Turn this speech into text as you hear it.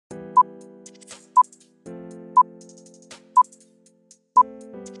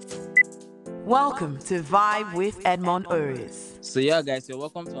Welcome to Vibe with Edmond Oris. So yeah, guys, you're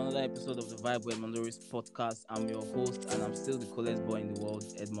welcome to another episode of the Vibe with Edmond Oris podcast. I'm your host, and I'm still the coolest boy in the world,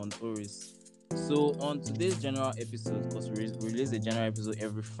 Edmond Oris. So on today's general episode, because we release a general episode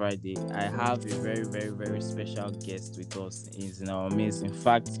every Friday, I have a very, very, very special guest with us. He's in our midst. In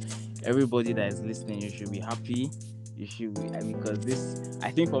fact, everybody that is listening, you should be happy. You should be, because this, I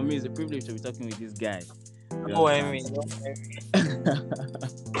think for me, it's a privilege to be talking with this guy.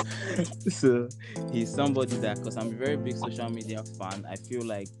 So he's somebody that, because I'm a very big social media fan, I feel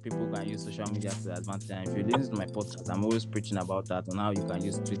like people can use social media to their advantage. And if you listen to my podcast, I'm always preaching about that, on how you can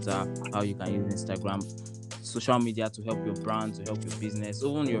use Twitter, how you can use Instagram, social media to help your brand, to help your business,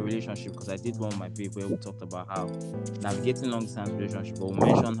 even your relationship. Because I did one with my babe where we talked about how navigating long-distance relationship, but we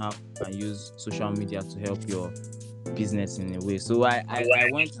mentioned how you can use social media to help your business in a way. So I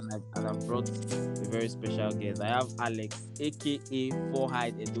went and I brought a very special guest. I have Alex, aka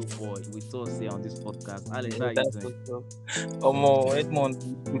Eyed Edo Boy, with us here on this podcast. Alex, how are you doing? Edmond,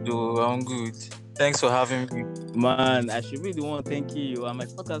 I'm good. Thanks for having me. Man, I should be the one thanking you, and my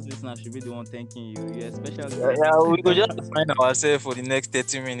podcast listener should be the one thanking you. You're a special guest. Yeah, we go just find ourselves for the next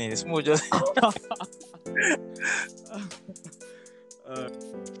 30 minutes. More just.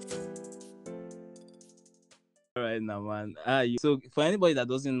 All right, now, man. So for anybody that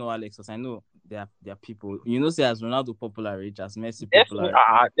doesn't know Alex, because I know there are people, say, as Ronaldo popular rich, as Messi popular.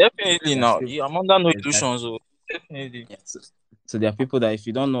 Definitely not. I'm under no illusions. Definitely. Yeah, so there are people that, if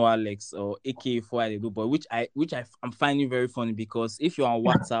you don't know Alex, or aka Eyed Edo Boy, which I'm finding very funny, because if you're on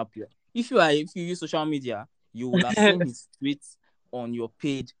WhatsApp, if you use social media, you will have seen his tweets on your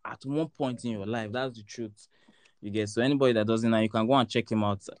page at one point in your life. That's the truth. You get. So anybody that doesn't know, you can go and check him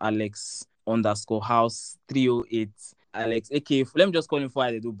out, Alex_house 308. Alex, aka, let me just call him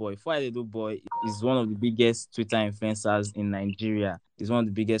Eyed Edo Boy. Eyed Edo Boy is one of the biggest Twitter influencers in Nigeria. He's one of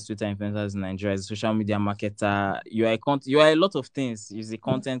the biggest Twitter influencers in Nigeria. He's a social media marketer. You are a lot of things. He's a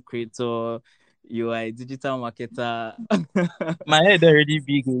content creator. You are a digital marketer. My head already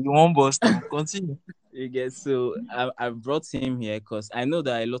big. You won't bust. Continue. You get. So I brought him here because I know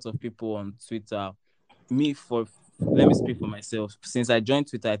that a lot of people on Twitter. Let me speak for myself. Since I joined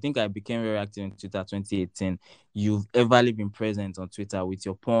Twitter, I think I became very active in Twitter 2018. You've everly been present on Twitter with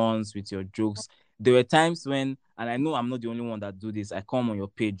your puns, with your jokes. There were times when, and I know I'm not the only one that do this, I come on your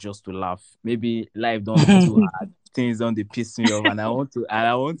page just to laugh. Maybe life don't be too hard, things don't piss me off, and I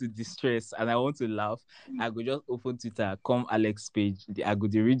want to distress, and I want to laugh. I go just open Twitter, come Alex page, I go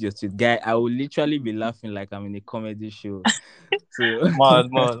to read your tweet. Guy, I will literally be laughing like I'm in a comedy show. So Man.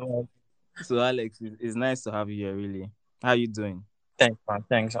 So Alex, it's nice to have you here, really. How you doing? Thanks, man.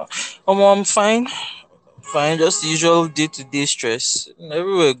 Thanks. I'm fine. Fine. Just the usual day-to-day stress.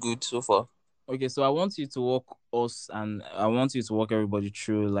 Everywhere good so far. Okay, so I want you to walk us, and I want you to walk everybody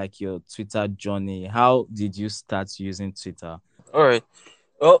through like your Twitter journey. How did you start using Twitter? All right.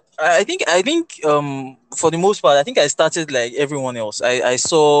 Well, I think for the most part, I think I started like everyone else. I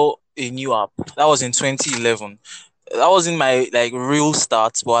saw a new app that was in 2011. That wasn't my like real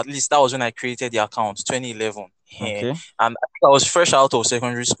start, but at least that was when I created the account, 2011. Okay. And I think I was fresh out of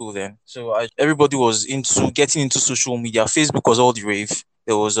secondary school then, so everybody was getting into social media. Facebook was all the rave.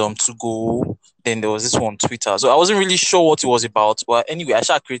 There was To Go, then there was this one, Twitter. So I wasn't really sure what it was about, but anyway, I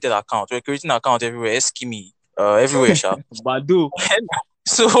started created an account. We're creating an account everywhere, Eskimi, everywhere, Badu.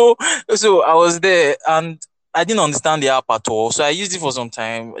 So I was there and I didn't understand the app at all. So I used it for some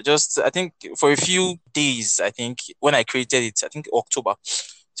time. I think for a few days, I think when I created it, I think October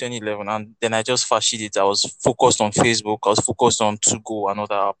 2011. And then I just fashied it. I was focused on Facebook. I was focused on To Go and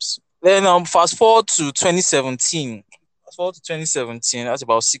other apps. Then fast forward to 2017. That's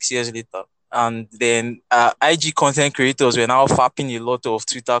about 6 years later. And then IG content creators were now fapping a lot of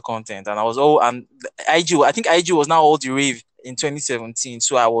Twitter content. And I think IG was now all the rave in 2017.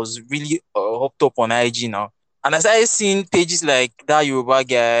 So I was really hooked up on IG now. And I started seeing pages like that Yoruba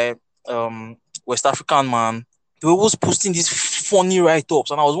guy, West African man. They were always posting these funny write-ups.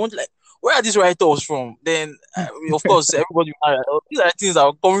 And I was wondering, like, where are these write-ups from? Then, of course, everybody, these are things that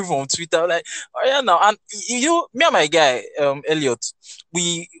are coming from Twitter. Like, oh yeah, now. And, me and my guy, Elliot,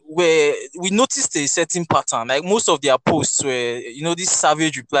 we noticed a certain pattern. Like, most of their posts were, these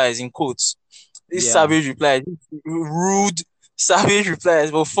savage replies in quotes. Savage replies, rude, savage replies,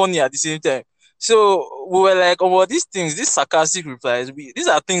 but funny at the same time. So we were like, these sarcastic replies, these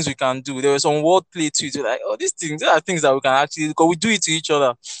are things we can do. There was some wordplay to it. We're like, these are things that we can actually, because we do it to each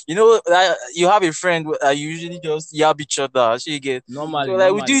other. You have a friend that you usually just yab each other. So you get, normally,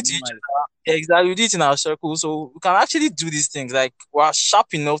 we do it to each other. Exactly, we do it in our circle. So we can actually do these things. Like, we're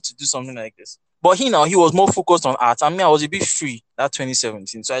sharp enough to do something like this. But he was more focused on art. I mean, I was a bit free. that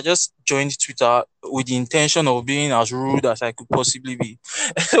 2017. So I just joined Twitter with the intention of being as rude as I could possibly be.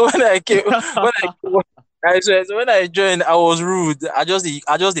 So when I joined, I was rude. I just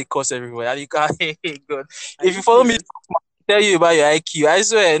dey curse everywhere. And you can't, God. Are If you you follow me, serious? tell you about your IQ. I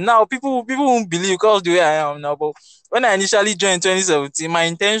swear. Now people won't believe because the way I am now. But when I initially joined 2017, my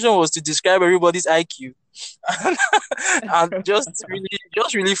intention was to describe everybody's IQ and just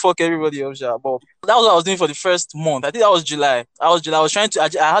really fuck everybody up, sha. But that was what I was doing for the first month. I think that was July. I was trying to. I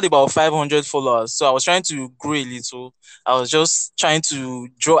had about 500 followers, so I was trying to grow a little. I was just trying to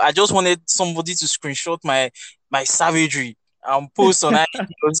draw. I just wanted somebody to screenshot my savagery and post on IG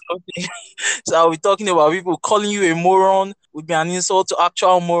or something. So I'll be talking about people calling you a moron would be an insult to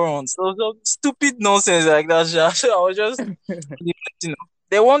actual morons. So stupid nonsense like that. Sha. So I was just, you know.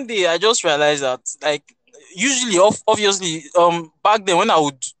 Then one day I just realized that, like, usually, obviously, back then when I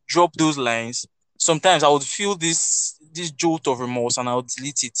would drop those lines, sometimes I would feel this jolt of remorse and I would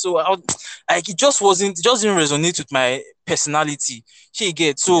delete it. So I would, like, it just didn't resonate with my personality. She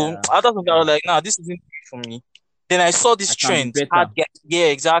get so Yeah, after some time I yeah. was like, nah, this isn't for me. Then I saw I this can be trend, hard better. guy. Yeah,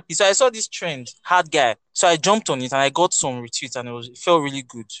 exactly. So I saw this trend, hard guy. So I jumped on it and I got some retweets and it felt really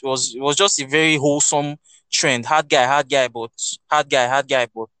good. It was just a very wholesome trend. Hard guy, but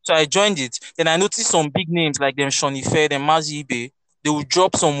so I joined it. Then I noticed some big names like them Shawnee Fair, them Mazi Ibe. They would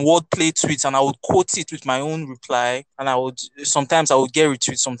drop some wordplay tweets and I would quote it with my own reply. And sometimes I would get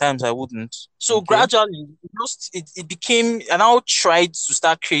retweets, sometimes I wouldn't. So Okay. gradually, it became, and I tried to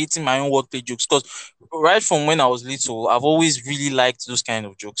start creating my own wordplay jokes because right from when I was little, I've always really liked those kind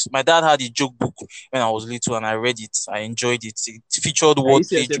of jokes. My dad had a joke book when I was little and I read it. I enjoyed it. It featured Are you wordplay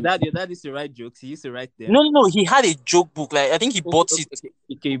serious? jokes. Your dad used to write jokes. He used to write them. No, no, no. He had a joke book. Like I think he Okay, bought okay, it okay.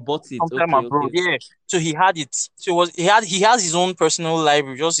 Okay, you bought it. sometime Okay, abroad. okay. Yeah. So he had it. So he has his own personal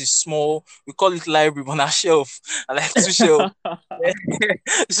library, just a small, we call it library on a shelf. I like two shelves.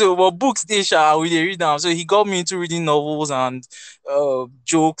 So but books they shall we dey read now. So he got me into reading novels and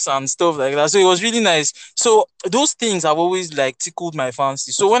jokes and stuff like that. So it was really nice. So those things have always like tickled my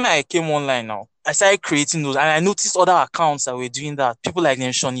fancy. So when I came online now, I started creating those and I noticed other accounts that were doing that. People like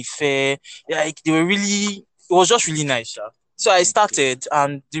them Shawnee Fair, like they were really, it was just really nice. Sha. So I Okay. started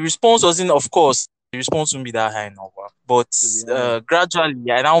and the response wasn't, of course, the response wouldn't be that high now. But To be honest.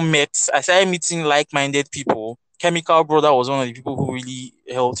 gradually I started meeting like-minded people. Chemical Brother was one of the people who really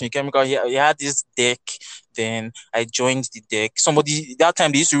helped me. Chemical, he had this deck. Then I joined the deck. Somebody that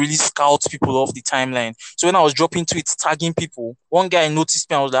time they used to really scout people off the timeline. So when I was dropping tweets tagging people, one guy noticed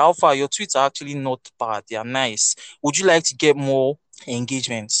me. I was like, "How far your tweets are actually not bad. They are nice. Would you like to get more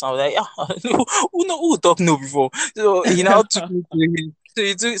engagements?" I was like, "Yeah, who talk no before?" So he now took me to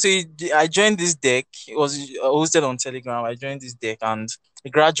his. I joined this deck. It was hosted on Telegram. I joined this deck and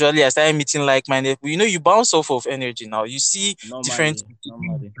gradually I started meeting like-minded people. You know, you bounce off of energy now. You see different Normally,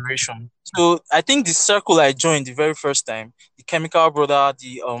 normally. duration. So I think the circle I joined the very first time, the Chemical Brother,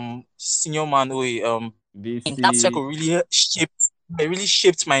 the senior man who that BC. circle really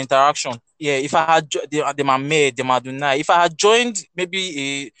shaped my interaction. Yeah, if I had the Mame, the Maduna, if I had joined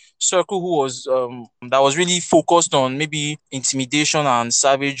maybe a circle who was that was really focused on maybe intimidation and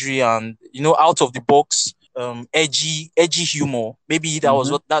savagery and out of the box edgy humor. Mm-hmm. Maybe that's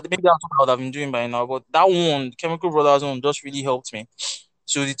what I would have been doing by now. But that one, Chemical Brothers one, just really helped me.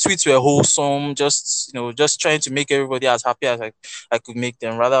 So the tweets were wholesome, just trying to make everybody as happy as I could make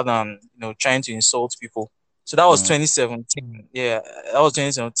them, rather than trying to insult people. So that was Mm. 2017. Yeah, that was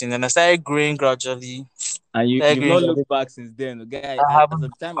 2017, and I started growing gradually. And Started you've growing not gradually. looked back since then, guy. I As haven't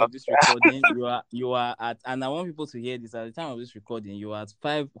of the time of this recording, you are at, and I want people to hear this. At the time of this recording, you are at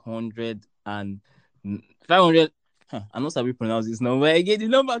 500 and 500. I'm not sorry pronounce this number again. The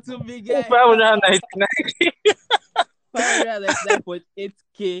number too big, guy. 599.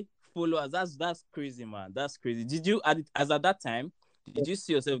 599.8K followers. That's crazy, man. That's crazy. Did you as at that time? Did you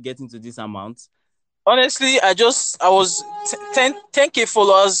see yourself getting to this amount? Honestly, I was 10K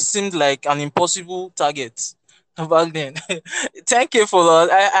followers seemed like an impossible target back then. 10K followers.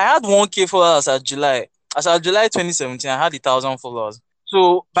 I had 1K followers at July. As at July 2017, I had 1,000 followers.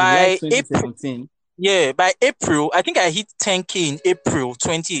 So July by April, 2017. yeah, by April, I think I hit 10K in April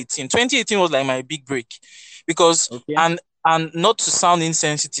 2018. 2018 was like my big break because Okay. and not to sound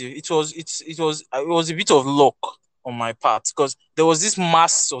insensitive, it was a bit of luck on my part because there was this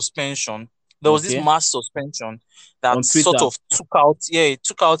mass suspension. There was this Okay. mass suspension that On sort Twitter of it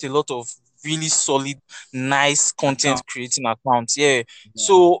took out a lot of really solid, nice content account. creating accounts. Yeah. Yeah.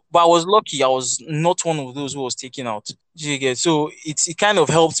 So, but I was lucky. I was not one of those who was taken out. Do you get? So it kind of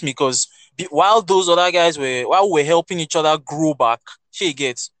helped me because while those other guys while we're helping each other grow back, she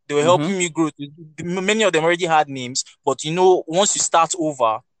gets They were Mm-hmm. helping me grow. Many of them already had names, but once you start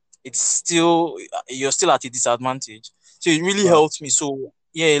over, it's still you're still at a disadvantage. So it really Wow. helped me. So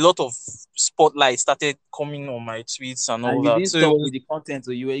yeah, a lot of spotlight started coming on my tweets and And all you that. didn't So it stop was with the content,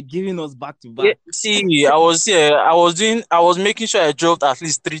 so you were giving us back to yeah, back. see, I was making sure I dropped at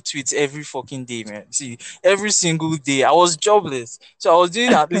least 3 tweets every fucking day, man. See, every single day. I was jobless. So I was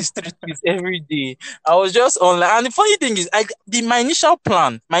doing at least 3 tweets every day. I was just online. And the funny thing is, my initial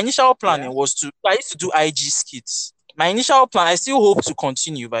plan Yeah. I used to do IG skits. My initial plan, I still hope to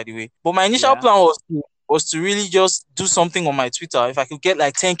continue, by the way. But my initial Yeah. plan was to really just do something on my Twitter. If I could get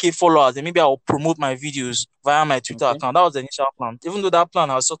like 10K followers, then maybe I'll promote my videos via my Twitter Okay. account. That was the initial plan. Even though that plan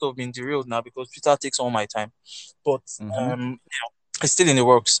has sort of been derailed now because Twitter takes all my time. But Mm-hmm. it's still in the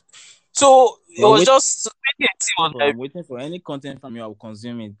works. So it Well, was wait. just 2018 was my I'm waiting for any content from you. I will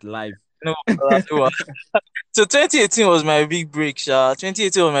consume it live. no, so 2018 was my big break, Sha.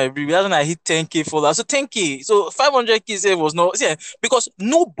 2018 was my big break. That's when I hit 10K followers. So 10K. So 500K save was no, yeah, because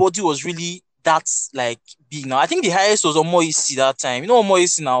nobody was really that like big now. I think the highest was Omoisi that time. You know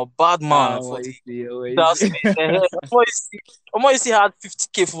Omoisi now, bad man for What the is the what that is space. Omoisi had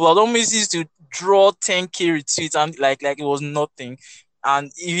 50K followers. Omoisi used to draw 10K retweets and like it was nothing. And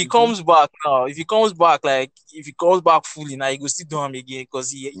Mhm. if he comes back fully now, he go still do him again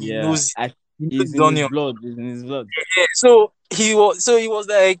because he Yeah, knows he knows it's he's in on his him. blood. It's in his blood. Yeah, so he was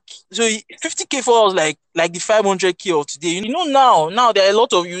like 50K for us like the 500K of today. You know now there are a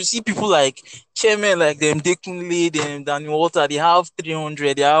lot of you see people like chairman like them Dekunle, them Daniel Walter. They have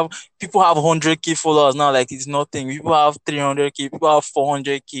 300. They have people have 100K followers now like it's nothing. People have 300K. People have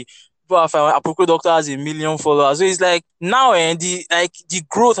 400K. People have Apoko Doctor has 1 million followers. So it's like now and the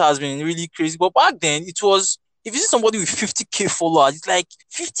growth has been really crazy. But back then it was if you see somebody with 50K followers, it's like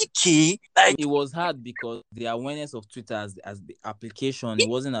 50K like It was hard because the awareness of Twitter as the application, it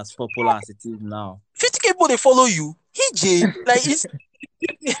wasn't as popular as it is now. 50K people they follow you. EJ, like it's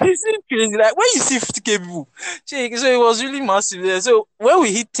crazy. Like when you see 50K people, shey, so it was really massive there. So when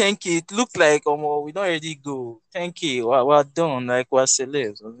we hit 10K, it looked like we don't already go 10K. We're done. Like we're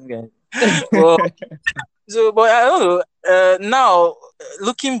celebs. Well, but I don't know. Now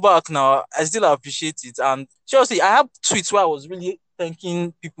looking back now, I still appreciate it. And seriously, I have tweets where I was really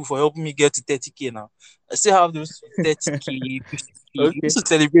thanking people for helping me get to 30K. Now I still have those 30K, 50K. Okay. Just to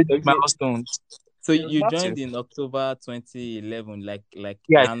celebrate these Okay. milestones. So It was you massive. joined in October 2011,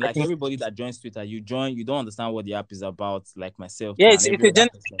 Yeah, and I like think. everybody that joins Twitter, you join, you don't understand what the app is about, like myself Yeah, too, it's and it's every a other gen-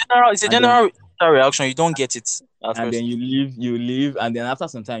 person. general it's a And then general reaction. You don't get it at first. you leave, and then after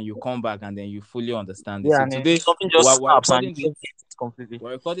some time you come back, and then you fully understand it. Yeah, So and then today something just we're snaps and you recording this. just get it completely.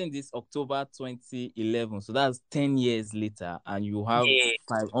 We're recording this October 2011, so that's 10 years later, and you have Yeah,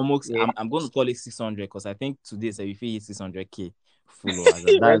 five almost. yeah. I'm going to call it 600 because I think today, so if you hit 600K followers,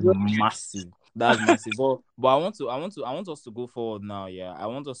 We're that's good. massive. That's massive. But I want us to go forward now. Yeah, I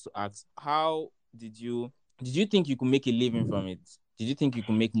want us to ask, how did you think you could make a living from it? Did you think you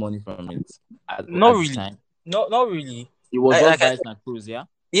could make money from it Not at the really. time? Not really. It was Like, just like I vibes and cruise, yeah.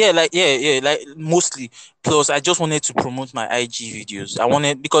 Yeah, like mostly. Plus, I just wanted to promote my IG videos. I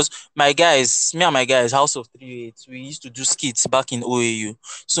wanted because me and my guys, House of 38, we used to do skits back in OAU.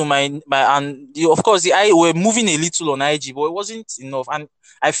 So of course we're moving a little on IG, but it wasn't enough. And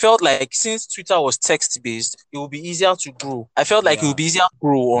I felt like since Twitter was text based, it would be easier to grow. I felt like it would Yeah. be easier to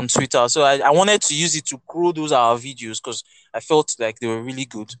grow on Twitter, so I wanted to use it to grow those our videos because I felt like they were really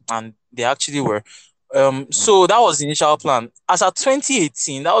good and they actually were. So that was the initial plan. As at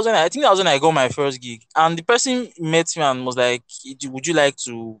 2018, that was when I got my first gig, and the person met me and was like, "Would you like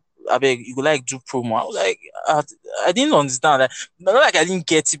to? I beg, you would like do promo?" I was like, I didn't understand. Like, not like I didn't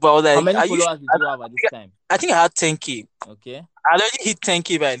get it, but I was How like, many "Are you?" followers did you have at this time? I think I had 10K. Okay. I already hit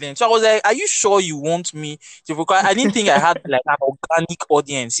 10K by then, so I was like, "Are you sure you want me to?" Because I didn't think I had like an organic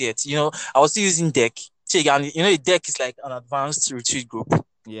audience yet. I was still using Deck. And the Deck is like an advanced retweet group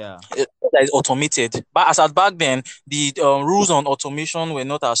Yeah. that is automated. But as at back then, the rules on automation were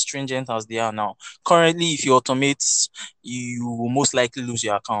not as stringent as they are now. Currently, if you automate, you will most likely lose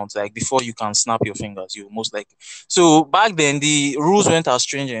your account. Like before you can snap your fingers, you will most likely. So back then, the rules weren't as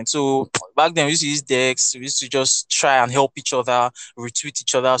stringent. So back then, we used to use decks. We used to just try and help each other, retweet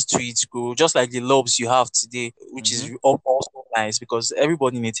each other's tweets, go just like the lobs you have today, which Mm-hmm. is also nice because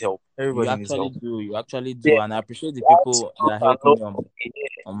everybody needs help. You Everybody needs actually help. do. You actually Yeah, do. And I appreciate the people that are helping love. you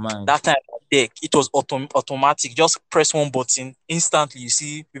on mine. That time deck. It was automatic. Just press one button, instantly you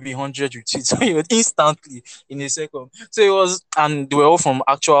see maybe 100 retweets instantly in a second. So it was, and they were all from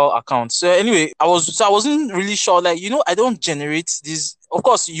actual accounts. So anyway, I wasn't really sure. Like, I don't generate this. Of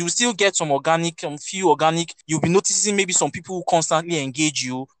course, you still get some organic, few organic. You'll be noticing maybe some people who constantly engage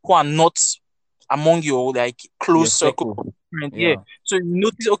you who are not among your like Your close circle circle. of friends. Yeah. Yeah. So you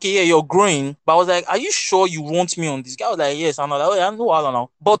notice, okay, yeah, you're growing. But I was like, are you sure you want me on this? Guy was like, yes, I know that. I know, I don't know.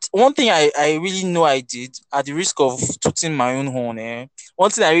 But one thing I really know I did, at the risk of tooting my own horn, one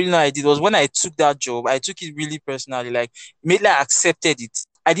thing I really know I did was when I took that job, I took it really personally. Like, immediately I accepted it.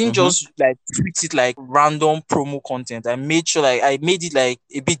 I didn't Mm-hmm. just like treat it like random promo content. I made sure like I made it like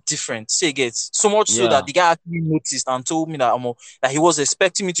a bit different. Say it gets so much so that Yeah. the guy actually noticed and told me that he was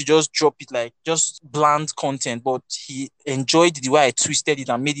expecting me to just drop it like just bland content, but he enjoyed the way I twisted it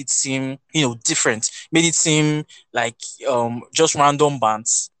and made it seem, different, made it seem like just random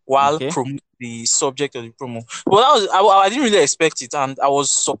bands while Okay. promoting the subject of the promo. But that was I didn't really expect it, and I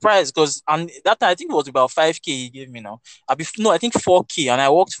was surprised because and that time I think it was about 5K he gave me now. No, I think 4K, and I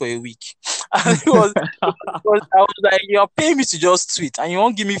worked for a week. And it was because I was like, you're paying me to just tweet, and you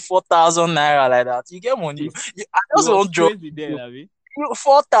won't give me 4,000 naira like that. You get money. It's, I it just was won't drop crazy then, Abby.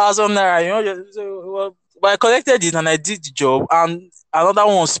 4,000 naira. But I collected it and I did the job, and another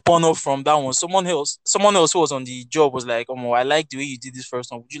one spun off from that one. Someone else who was on the job was like, "Oh, I like the way you did this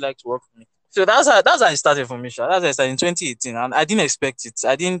first one. Would you like to work for me?" So that's how it started for me, Sha. That's how it started in 2018, and I didn't expect it.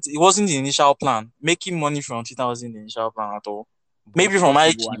 I didn't. It wasn't the initial plan. Making money from Twitter wasn't the initial plan at all. But Maybe it's from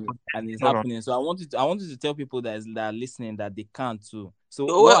possible, IG. and it's But happening. So I wanted to tell people that are listening that they can too. So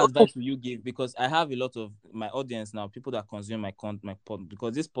what well, advice will you give? Because I have a lot of my audience now, people that consume my pod.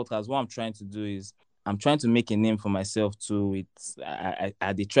 Because this podcast, what I'm trying to do is I'm trying to make a name for myself too. It's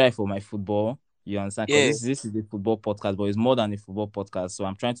I did try for my football. You understand? Because yeah, this is a football podcast, but it's more than a football podcast. So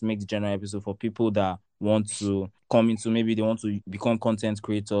I'm trying to make the general episode for people that want to come into, maybe they want to become content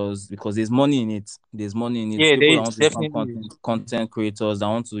creators, because there's money in it. There's money in it. yeah, there People that is want to become definitely. content creators that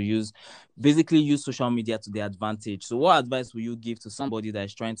want to basically use social media to their advantage. So what advice will you give to somebody that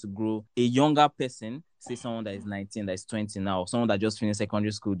is trying to grow, a younger person, say someone that is 19, that is 20 now, someone that just finished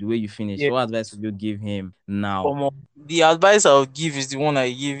secondary school, the way you finished? Yeah. What advice will you give him now? The advice I'll give is the one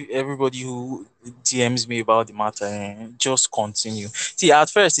I give everybody who DMs me about the matter. Just continue. See, at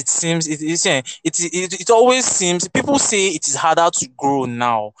first it seems it always seems people say it is harder to grow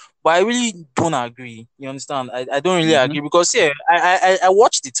now, but I really don't agree. You understand? I don't really Mm-hmm. agree because yeah, I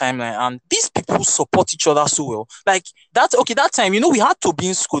watch the timeline and these people support each other so well. Like that's okay. That time, we had to be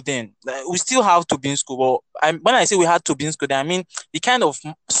in school then. Like, we still have to be in school, but when I say we had to be in school, then I mean the kind of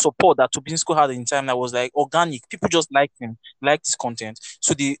support that Tobinsko had in time that was like organic. People just liked him, liked his content.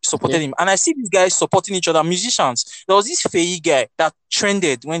 So they supported Okay. him. And I see these guys supporting each other, musicians. There was this Faye guy that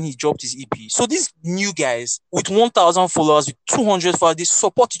trended when he dropped his EP. So these new guys with 1,000 followers, with 200 followers, they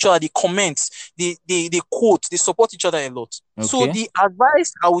support each other, they comment, they quote, they support each other a lot. So Okay. the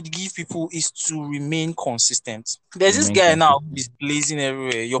advice I would give people is to remain consistent. There's this Remain guy now who consistent. is blazing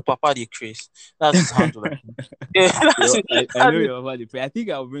everywhere. Your papa the craze. That's his handle. Yeah, that's it. I That's know it. you're about the I think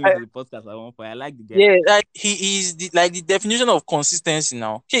I'll bring him to the podcast at one point. I like the guy. Yeah, like he is the definition of consistency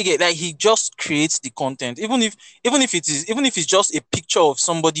now. He get like he just creates the content, even if it's just a picture of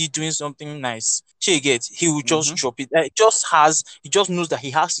somebody doing something nice. He will just Mm-hmm. drop it. He just knows that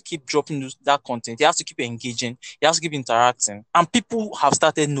he has to keep dropping that content. He has to keep engaging. He has to keep interacting, and people have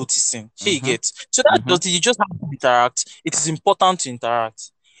started noticing. Mm-hmm. So that Mm-hmm. just you just have to interact. It is important to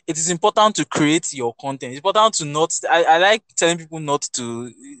interact. It is important to create your content. It's important to not. I like telling people not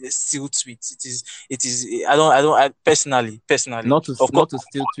to steal tweets. I personally, of course, Not to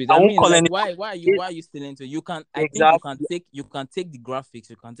steal tweets. I I won't mean, call like any. why are you stealing tweets? You can I think Exactly. you can take the graphics,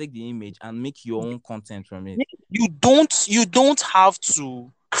 you can take the image and make your own content from it. You don't have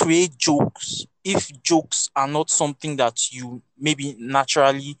to create jokes if jokes are not something that you maybe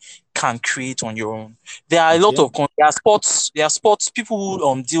naturally can create on your own. There are a lot Okay. of there are sports people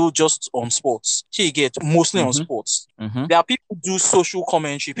who deal just on sports. So you get mostly on Mm-hmm. sports. Mm-hmm. There are people who do social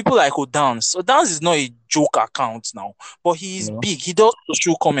commentary. People like Odance. So Dance is not a joke account now, but he is No. big. He does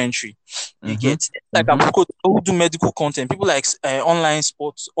social commentary. You Mm-hmm. get like Mm-hmm. people who do medical content. People like online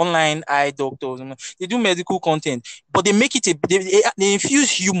sports, online eye doctors. They do medical content, but they make it they infuse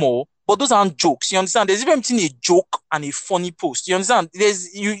humor. But those aren't jokes. You understand? There's even between a joke and a funny post. You understand?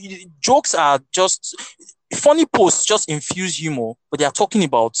 Jokes are just funny posts just infuse humor, but they are talking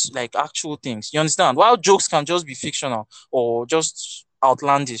about like actual things. You understand? While jokes can just be fictional or just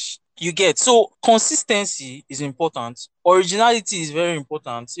outlandish. You get, so consistency is important. Originality is very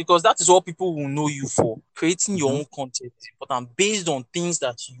important because that is what people will know you for. Creating your Mm-hmm. own content is important based on things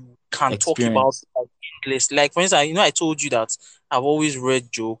that you can talk about Experience. like endless. Like for instance, I told you that I've always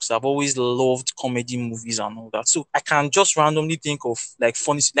read jokes, I've always loved comedy movies and all that. So I can just randomly think of like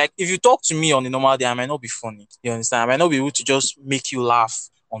funny. Like if you talk to me on a normal day, I might not be funny. You understand? I might not be able to just make you laugh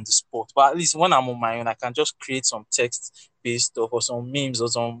on the spot. But at least when I'm on my own, I can just create some text based stuff or some memes or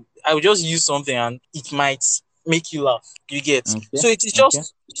some. I will just use something and it might make you laugh. You get. Okay. So it is Okay.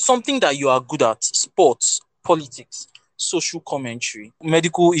 just something that you are good at: sports, politics, social commentary,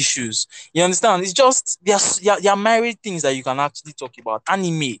 medical issues. You understand? It's just there are married things that you can actually talk about.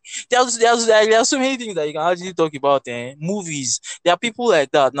 Anime. There are so many things that you can actually talk about. Movies. There are people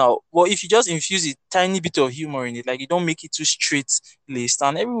like that now. But if you just infuse a tiny bit of humor in it, like you don't make it too straight laced,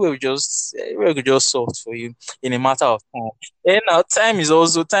 and everywhere will just soft for you in a matter of time. And now time is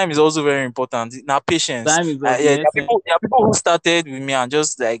also very important. Now patience. Time is of Yeah, the essence. there are people who started with me and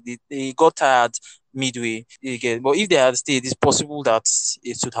just like they got tired midway. You get, but if they had stayed, it's possible that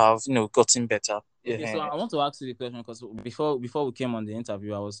it should have gotten better. Okay, so Yeah. I want to ask you the question because before we came on the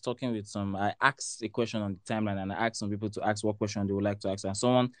interview, I was talking with some. I asked a question on the timeline, and I asked some people to ask what question they would like to ask. And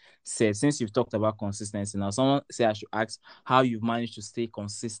someone said, since you've talked about consistency, now someone said I should ask how you've managed to stay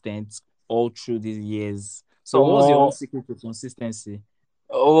consistent all through these years. So, what's your own Um, secret to consistency?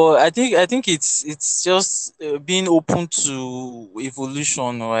 Oh, I think it's just being open to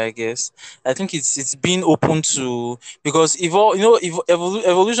evolution, or I guess I think it's being open to, because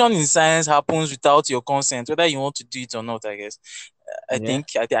evolution in science happens without your consent, whether you want to do it or not. I guess Yeah, I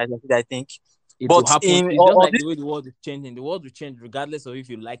think, it will but happen. in It's just on like this the way the world is changing. The world will change regardless of if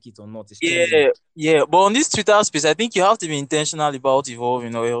you like it or not. It's changing. yeah yeah, but on this Twitter space, I think you have to be intentional about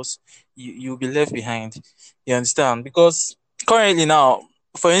evolving, or else you'll be left behind. You understand? Because currently now,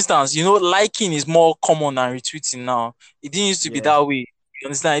 for instance, liking is more common than retweeting now. It didn't used to be Yeah. that way. You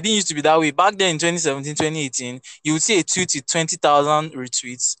understand? It didn't used to be that way. Back then in 2017, 2018, you would see a tweet with 20,000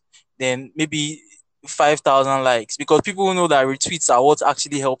 retweets, then maybe 5,000 likes, because people know that retweets are what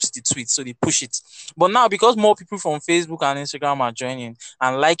actually helps the tweet, so they push it. But now, because more people from Facebook and Instagram are joining,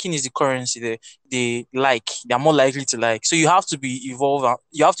 and liking is the currency, they're more likely to like. So you have to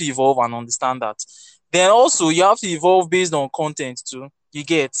evolve and understand that. Then also you have to evolve based on content too. You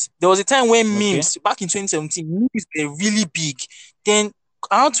get, there was a time when Okay. memes back in 2017, memes were really big. Then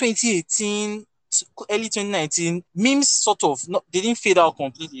around 2018 to early 2019, memes sort of not, they didn't fade out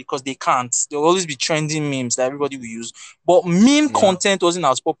completely because they can't. There will always be trending memes that everybody will use. But meme Yeah. content wasn't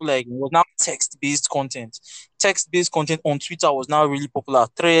as popular again. It was now text-based content. Text-based content on Twitter was now really popular.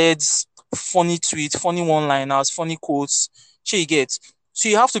 Threads, funny tweets, funny one-liners, funny quotes. Sure, you get. So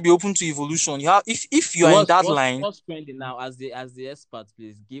you have to be open to evolution. You have, if you So are in what's that what's line. what's trending now as the expert,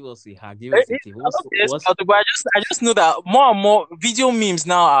 please give us a hack, give Eh, us a eh, tip. I What's love this what's part, but I just know that more and more video memes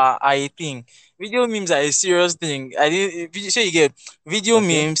now are a thing. Video memes are a serious thing. I didn't so you get video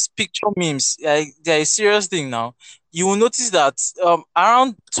okay? memes, picture memes, like they're a serious thing now. You will notice that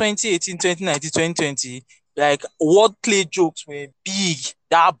around 2018, 2019, 2020, like wordplay jokes were big.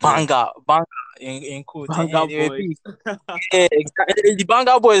 That Yeah. banger in quote, Banga they were boys. big. Yeah, exactly. The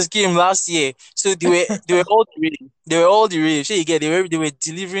Banga Boys came last year, so they were all the rage. They were all the rage. So you get, they were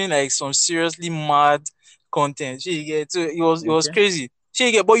delivering like some seriously mad content. So you get, so it was Okay. crazy. So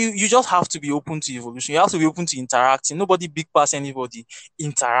you get, but you just have to be open to evolution. You have to be open to interacting. Nobody big pass anybody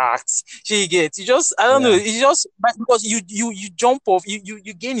interacts. So you get, you just, I don't know. Yeah. It's just because you jump off.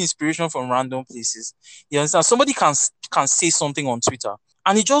 You gain inspiration from random places. You understand? Somebody can say something on Twitter,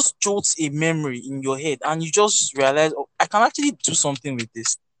 and it just jolts a memory in your head, and you just realize, oh, I can actually do something with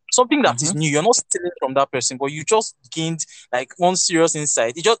this. Something that Mm-hmm. is new. You're not stealing from that person, but you just gained like one serious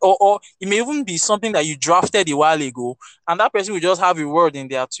insight. It just, or it may even be something that you drafted a while ago, and that person will just have a word in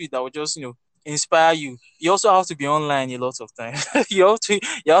their tweet that will just inspire you. You also have to be online a lot of time. You have to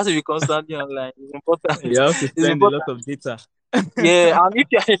be constantly online. It's important. You have to It's spend a important. lot of data. Yeah,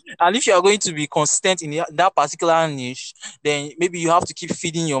 and if you are going to be consistent in that particular niche, then maybe you have to keep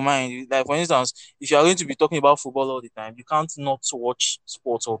feeding your mind. Like for instance, if you are going to be talking about football all the time, you can't not watch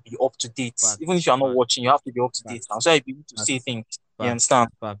sports or be up to date. Even if Facts, you are not facts, watching, you have to be up to date now, facts, so I be able to say facts, things. You facts, understand?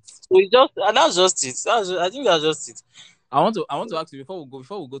 facts. So it's just, and that's just it. I think that's just it. I want to ask you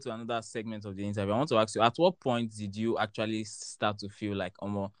before we go to another segment of the interview. I want to ask you, at what point did you actually start to feel like,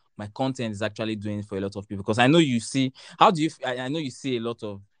 oh, my content is actually doing it for a lot of people? Because I know you see, how do you? I know you see a lot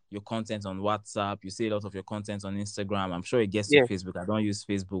of your content on WhatsApp. You see a lot of your content on Instagram. I'm sure it gets to Yeah. Facebook. I don't use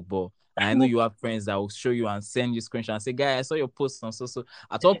Facebook, but I know you have friends that will show you and send you screenshots and say, "Guy, I saw your post on so."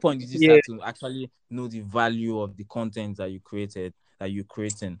 At what point did you Yeah. start to actually know the value of the content that you created? that you're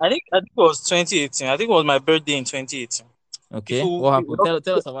creating? I think it was 2018. I think it was my birthday in 2018. Okay, People, what happened?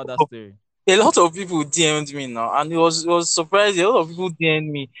 Tell us about that story. a lot of people DM'd me now, and it was surprising. A lot of people DM'd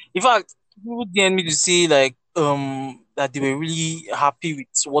me. In fact, people DM'd me to say like that they were really happy with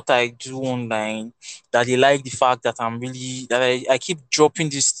what I do online, that they like the fact that I keep dropping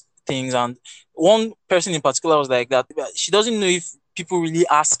these things. And one person in particular was like that she doesn't know if people really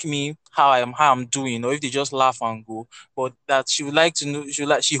ask me how I'm doing, or if they just laugh and go, but that she would like to know,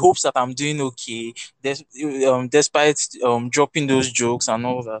 she hopes that I'm doing okay, despite dropping those jokes and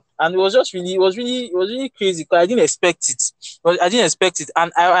all that. And it was really crazy because I didn't expect it. But I didn't expect it,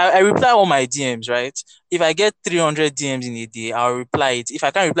 and I reply all my DMs, right. If I get 300 DMs in a day, I'll reply it. If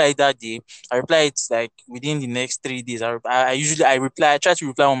I can't reply it that day, I reply it like within the next 3 days. I try to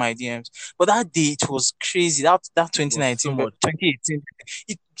reply all my DMs. But that day it was crazy. That It was so 2019, but much. 2018,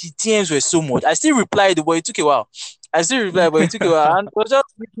 the DMs were so much. I still replied, but it took a while. I still replied, but it took a while, and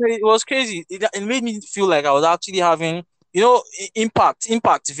it was crazy. It made me feel like I was actually having, impact.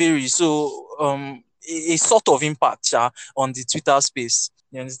 Impact varies. So a sort of impact on the Twitter space.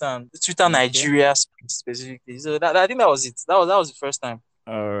 You understand? The Twitter Okay. Nigeria space specifically. So I think that was it. That was the first time.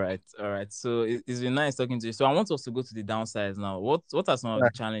 All right, all right. So it's been nice talking to you. So I want us to go to the downsides now. What are some of the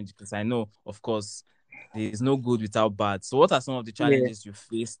Right. challenges? Because I know, of course, there is no good without bad. So what are some of the Yeah. challenges you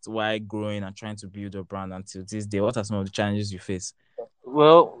faced while growing and trying to build a brand until this day? What are some of the challenges you face?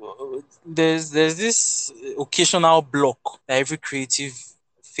 Well, there's this occasional block that every creative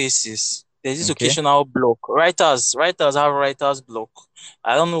faces. There's this Okay. occasional block. Writers have writers block.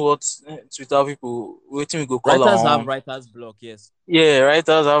 I don't know what Twitter people waiting we go call Writers have on. writers block, yes. Yeah,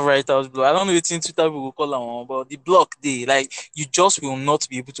 writers have writers block. I don't know what Twitter people will call on, but the block they like you just will not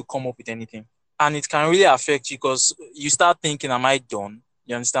be able to come up with anything, and it can really affect you because you start thinking, "Am I done?"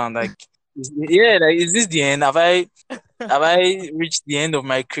 You understand? Like, yeah, like is this the end? Have I reached the end of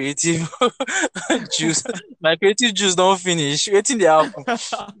my creative juice? My creative juice don't finish. Waiting the happen.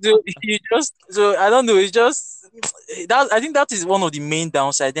 So I don't know. It's just that I think that is one of the main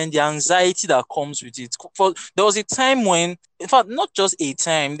downsides. Then the anxiety that comes with it. For there was a time when, in fact, not just a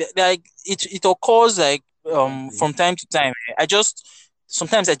time, like it occurs like Frequently. from time to time.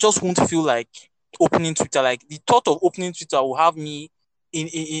 Sometimes I just won't feel like opening Twitter. Like the thought of opening Twitter will have me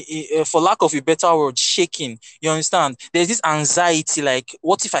for lack of a better word, shaking. You understand? There's this anxiety, like,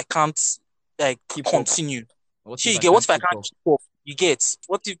 what if I can't like Keep up. continue? What Sure, if you I get what can't if I keep can't up? keep up? You get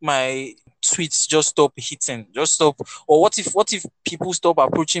what if my tweets just stop hitting, just stop, or what if people stop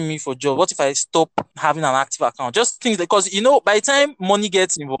approaching me for jobs? What if I stop having an active account? Just things because by the time money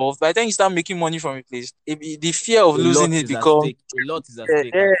gets involved, by the time you start making money from a place, the fear of A losing lot it is at becomes stake. A lot is at yeah,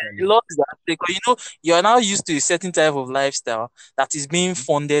 stake, yeah, a actually. lot is at stake. But you're now used to a certain type of lifestyle that is being Mhm.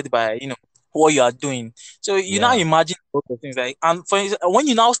 funded by what you are doing. So you now Yeah. imagine a lot of things like, and for instance, when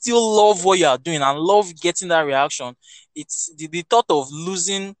you now still love what you are doing and love getting that reaction, it's the thought of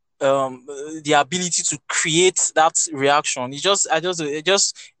losing the ability to create that reaction. It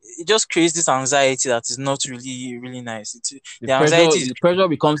just creates this anxiety that is not really really nice. The The pressure anxiety is the pressure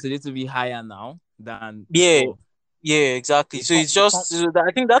becomes a little bit higher now than yeah, before. yeah, exactly. It So com- it's it com- just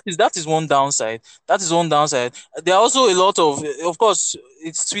I think that is one downside. That is one downside. There are also a lot of course,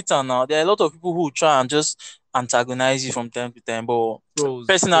 it's Twitter now. There are a lot of people who try and just antagonize you from time to time. But Trolls,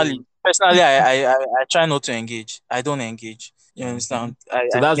 personally, trolls. personally, I try not to engage. I don't engage. You Mhm. understand? I,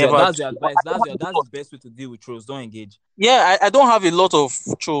 So I that's your never that's do. your advice. That's the best way to deal with trolls. Don't engage. Yeah, I don't have a lot of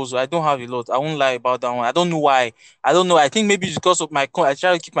trolls. I don't have a lot. I won't lie about that one. I don't know why. I don't know. I think maybe it's because of I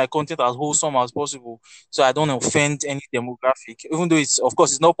try to keep my content as wholesome as possible, so I don't offend any demographic. Even though it's of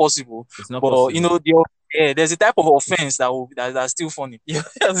course it's not possible, It's not but possible. there's a type of offense that's still funny. You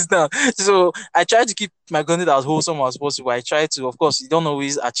understand? So I try to keep my content as wholesome as possible. I try to, of course, you don't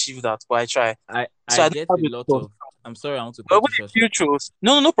always achieve that, but I try. So I I don't get have a a lot lot of. of. I'm sorry, I want to But cut with you short. a few trolls,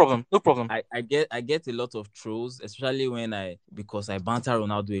 no, no, no problem, no problem. I get a lot of trolls, especially when because I banter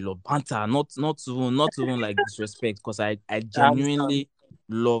Ronaldo a lot. Banter, not even like disrespect, because I I understand. genuinely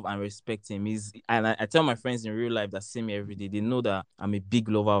love and respect him. I tell my friends in real life that see me every day, they know that I'm a big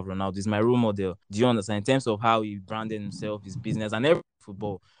lover of Ronaldo. He's my role model. Do you understand? In terms of how he branded himself, his business, and every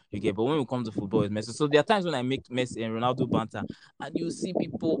football you get. But when it comes to football, it's Messi. So there are times when I make Messi and Ronaldo banter, and you see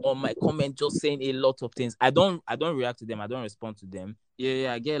people on my comment just saying a lot of things. I don't react to them. I don't respond to them.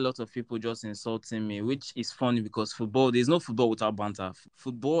 Yeah, I get a lot of people just insulting me, which is funny because football, there's no football without banter.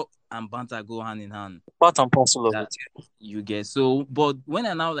 Football and banter go hand in hand. Part and parcel of That it. you get. So, but when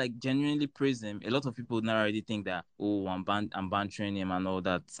I now like genuinely praise him, a lot of people now already think that, oh, I'm bantering him and all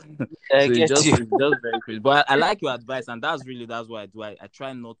that. I So get you. it's just very crazy. But I like your advice, and that's what I do. I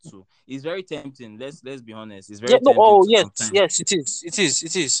try not to. It's very tempting. Let's be honest. It's Yeah, very no, tempting oh to yes, sometimes. yes, it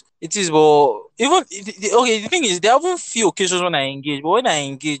is. But even okay, the thing is, there are even few occasions when I engage, but when I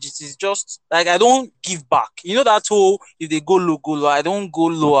engage, it is just like I don't give back. You know that whole if they go low, I don't go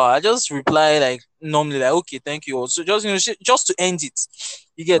lower. I just reply like normally, like okay, thank you. So just just to end it,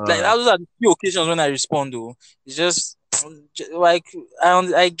 you get All like right. those are the few occasions when I respond. Though it's just like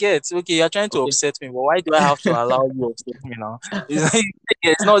I get okay, you're trying to Okay. upset me, but why do I have to allow you to upset me now? It's like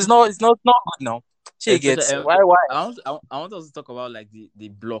it's not good now. She Especially, gets why I want us to talk about like the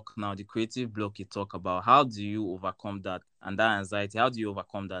block now, the creative block you talk about. How do you overcome that and that anxiety? How do you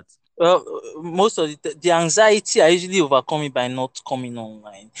overcome that? well, most of the anxiety I usually overcome it by not coming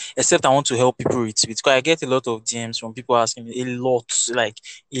online, except I want to help people retweet. Because I get a lot of DMs from people asking me a lot, like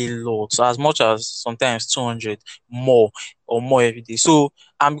a lot, so as much as sometimes 200 more or more every day. So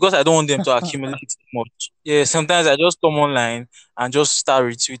and because I don't want them to accumulate too much, yeah, sometimes I just come online and just start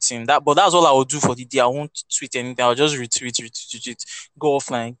retweeting that. But that's all I will do for the day. I won't tweet anything. I'll just retweet, go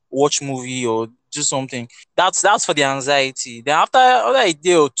offline, watch movie or do something. That's for the anxiety. Then after a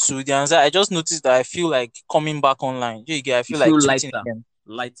day or two, the anxiety I just noticed that I feel like coming back online. You get I You feel like feel tweeting lighter, again.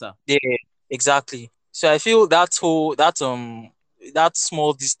 lighter. Yeah, exactly. So I feel that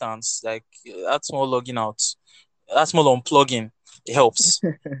small distance, like that small logging out, that small unplugging, it helps.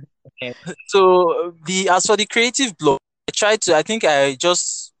 Yeah. So the as for the creative block, I think I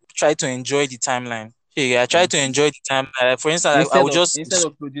just try to enjoy the timeline. Yeah, I try to Mhm. enjoy the timeline. Like, for instance, I would just Instead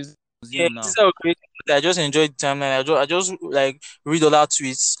of producing yeah, museum now. instead of creating, I just enjoy the timeline. I just like read other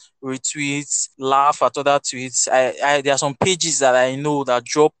tweets, retweets, laugh at other tweets. There are some pages that I know that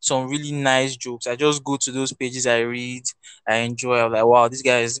drop some really nice jokes. I just go to those pages, I read, I enjoy. I'm like, wow, these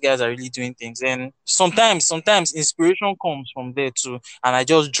guys are really doing things. And sometimes inspiration comes from there too. And I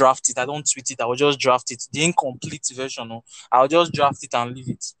just draft it. I don't tweet it. I will just draft it, the incomplete version. No, I'll just draft it and leave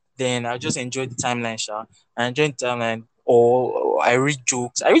it. Then I just enjoy the timeline, sha. I enjoy the timeline or I read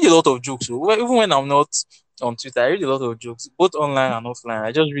jokes. I read a lot of jokes. So even when I'm not on Twitter, I read a lot of jokes, both online and offline.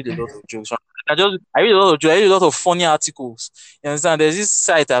 I just read a lot of jokes. I read a lot of jokes. I read a lot of funny articles. You understand? There's this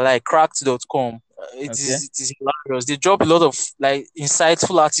site I like, cracked.com. It Okay. is it is hilarious. They drop a lot of like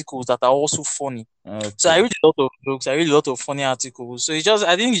insightful articles that are also funny. So I Okay. read a lot of jokes. I read a lot of funny articles. So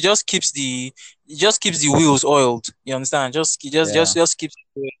I think it just keeps the wheels oiled. You understand? Yeah. Just keeps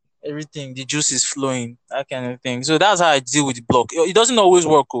everything, the juice is flowing, that kind of thing. So that's how I deal with the block. It doesn't always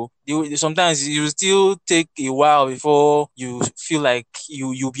work. Oh. Sometimes you still take a while before you feel like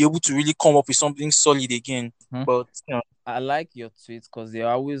you'll be able to really come up with something solid again. Hmm. But I like your tweets because they're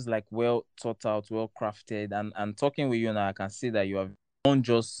always like well thought out, well crafted. And talking with you now, I can see that you have don't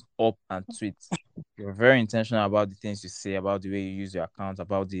just up and tweet. You're very intentional about the things you say, about the way you use your account,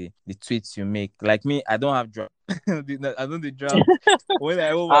 about the tweets you make. Like me, I don't have draft. I don't do draft. When I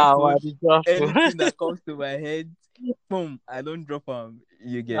hold my wow, phone, the draft. anything that comes to my head, boom, I don't drop them.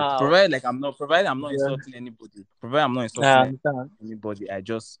 You get Wow, provided I'm not yeah, insulting anybody. Provided I'm not I insulting understand. anybody, I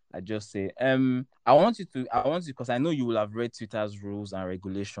just say I want you because I know you will have read Twitter's rules and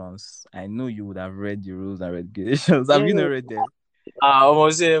regulations. I know you would have read the rules and regulations. Have you not Yeah. read them?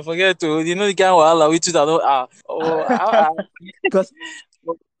 Almost say forget to the kind of wahala we too that don't Because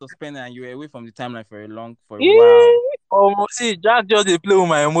suspended and you were away from the timeline for a while. almost see Jack just dey play with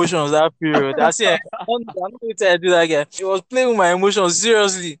my emotions that period. I see I don't know wetin I do that guy. He was playing with my emotions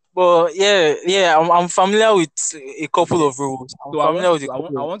seriously. But yeah, I'm familiar with a couple Okay. of rules. I'm So I want familiar you with a to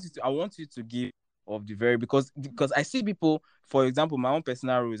couple of I want you to give of the very because I see people, for example, my own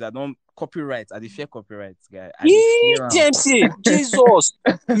personal rules. I don't copyright. I dey fear copyright, guy. I dey fear them. DMCA, Jesus.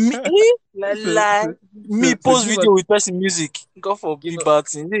 Me so, like so me so post video with person music. God give forbid us bad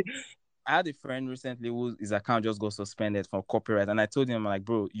thing. I had a friend recently who his account just got suspended for copyright, and I told him like,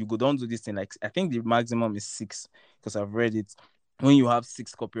 bro, you go don't do this thing. Like, I think the maximum is 6 because I've read it. When you have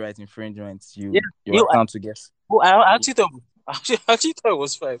 6 copyright infringements, Yeah, your account to guess. I actually thought actually thought it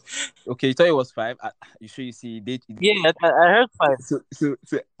was five. Okay, you thought it was 5. You sure you see Yeah, I heard five. so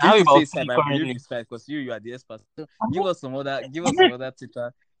I have if you say about it's 5, three I believe currently. it's 5 because you are the expert. So give us some other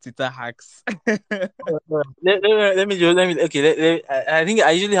Twitter hacks. I think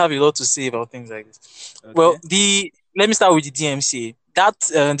I usually have a lot to say about things like this. Well, Okay. let me start with the DMCA.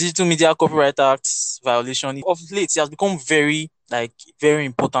 that Digital Media Copyright Act violation of late, it has become very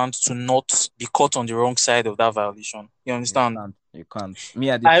important to not be caught on the wrong side of that violation. You You understand? can't. You can't.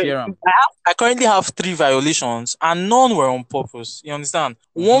 Me, I dey I fear him. I currently have three violations and none were on purpose. You understand?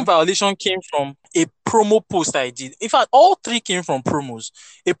 One Mm-hmm. violation came from a promo post I did. In fact, all three came from promos.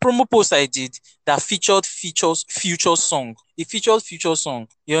 A promo post I did that features future song. It featured future song.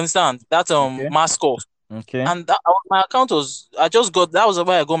 You understand? That Okay. mascot. Okay. And my account was I just got that was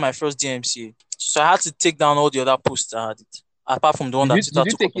where I got my first DMCA. So I had to take down all the other posts I had it. Apart from the one Did that you Twitter did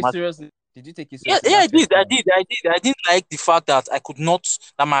you took take it automatically. seriously? Did you take it Yeah, seriously? yeah, I That first did. I one. did. I did. I didn't like the fact that I could not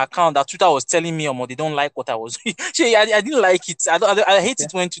that my account that Twitter was telling me, or they don't like what I was. See, I didn't like it. I hate it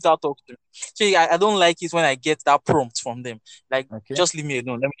Okay. when Twitter talks to me. See, I don't like it when I get that prompt from them. Like, Okay. just leave me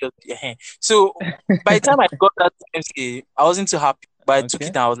alone. Let me just yeah. So by the time I got that MCA, I wasn't too happy. But I took it Okay.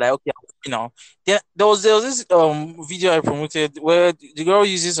 and I was like, okay, I'm happy now. There was this video I promoted where the girl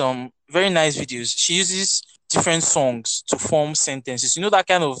uses very nice videos. She uses different songs to form sentences. You know that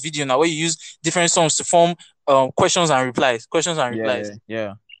kind of video now where you use different songs to form questions and replies. Questions and Yeah. replies. Yeah.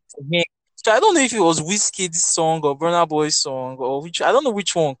 Yeah. Yeah. So I don't know if it was Wizkid's song or Burna Boy's song or which I don't know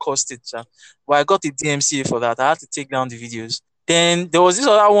which one caused it, sha. But I got a DMCA for that. I had to take down the videos. Then there was this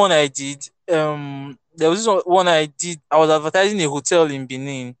other one I did. There was this one I did. I was advertising a hotel in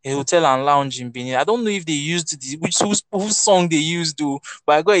Benin, a hotel and lounge in Benin. I don't know if they used whose song they used though,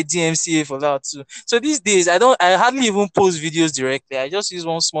 but I got a DMCA for that too. So these days I hardly even post videos directly. I just use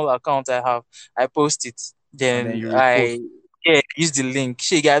one small account I have. I post it. And then Then you I repost. yeah, use the link.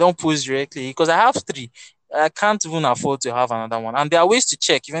 Shey, I don't post directly because I have three. I can't even afford to have another one. And there are ways to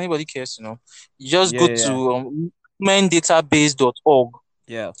check if anybody cares to know. You just Yeah. go Yeah. to womendatabase.org,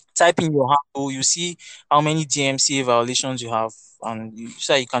 Yeah. type in your handle, you see how many DMCA violations you have, and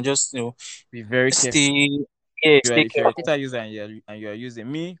so you can just Be very careful. stay yeah, stay If you're a careful. Twitter user and you're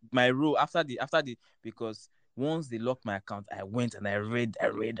using me, my rule after the because once they locked my account, I went and I read,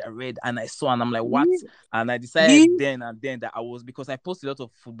 and I saw, and I'm like, what? Leave, And I decided leave, then and then that I was, because I post a lot of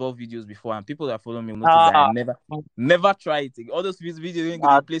football videos before, and people that follow me will notice that I uh, never try it. All those videos ain't uh,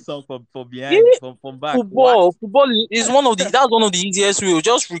 gonna play song for yeah, behind from back. What? football is one of the that's one of the easiest way.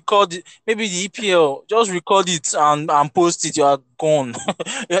 Just record it, maybe the EPL. Just record it and post it. You are gone.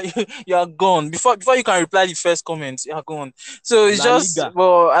 You are gone before you can reply the first comment. You are gone. So it's La just, Liga,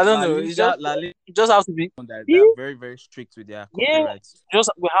 well, I don't La know. It's Liga, just La Liga. you just have to be. They're very strict with their Yeah, copyrights. just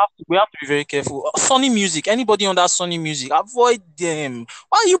we have to be very careful. Sony Music, anybody on that Sony Music, avoid them.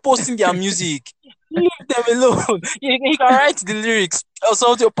 Why are you posting their music? Leave them alone. You can write the lyrics or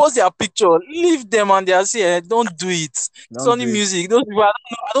something, post their picture. Leave them and they say, don't do it. Don't do Sony it. Music, those people, I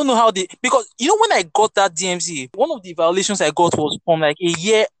don't know how they, because when I got that DMC, one of the violations I got was from like a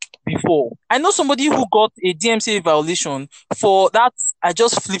year before. I know somebody who got a DMCA violation for that. I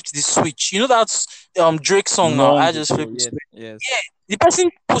just flipped the switch. You know that Drake song now. I Long just ago, flipped the yes, switch. yes. Yeah, the person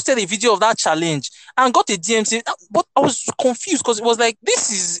posted a video of that challenge and got a DMCA. But I was confused because it was like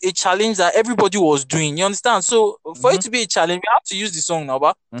this is a challenge that everybody was doing. You understand? So for it Mm-hmm. to be a challenge, we have to use the song now.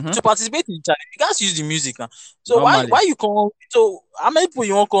 But Mm-hmm. to participate in the challenge, you guys use the music now. So why Normally. why you can't? So how many people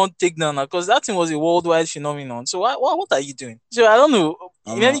you want to take down now? Because that thing was a worldwide phenomenon. So what are you doing? So I don't know.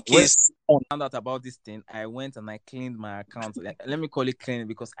 In any When case, I found out about this thing, I went and I cleaned my account. Like, let me call it clean,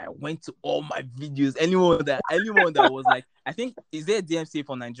 because I went to all my videos. Anyone that was like, I think, is there a DMC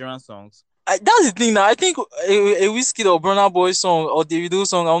for Nigerian songs? that's the thing now. I think a Whiskey or Burna Boy song or Davido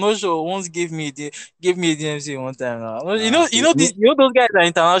song, I'm not sure, once gave me a DMC one time now. You know, you So know, me, those guys are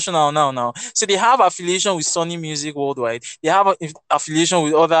international now. So they have affiliation with Sony Music worldwide. They have affiliation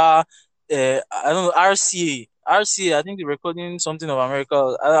with other, I don't know, RCA. RCA, I think they're recording something of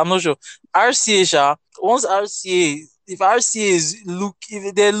America. I'm not sure. RCA, sha, once RCA, if RCA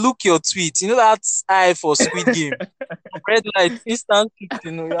if they look your tweet, you know that's I for Squid Game. Red light, instant tweet,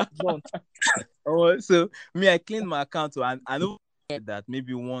 you're done. so me, I cleaned my account, so I know that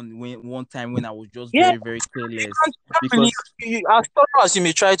maybe one time when I was just Yeah, very you careless, can't really, because as thorough as you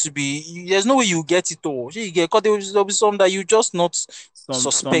may try to be, there's no way you get it all. Shey you get, because there'll be some that you just not some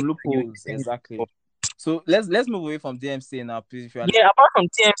suspect that you loopholes, did it before. exactly. So let's move away from DMC now, please. If you are listening, Yeah, apart from go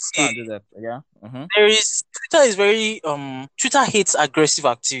TMCA, and do that. Yeah. Mm-hmm. there is Twitter is very Twitter hates aggressive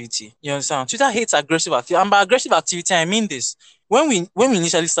activity. You understand? Twitter hates aggressive activity. And by aggressive activity, I mean this. When we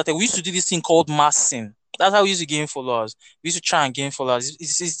initially started, we used to do this thing called massing. That's how we used to gain followers. We used to try and gain followers.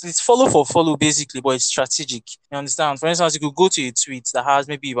 It's follow for follow basically, but it's strategic. You understand? For instance, you could go to a tweet that has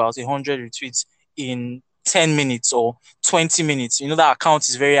maybe about 100 retweets in 10 minutes or 20 minutes. You know that account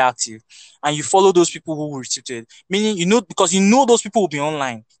is very active, and you follow those people who retweeted. Meaning, because you know those people will be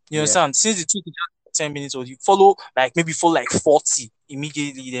online. You Yeah. understand? Since the tweet is just 10 minutes, or you follow like maybe follow like 40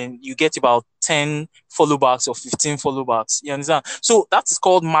 immediately, then you get about 10 follow backs or 15 follow backs. You understand? So that is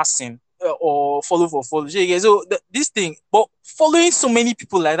called massing, or follow for follow. So, so this thing, but following so many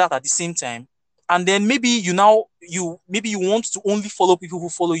people like that at the same time, and then maybe you want to only follow people who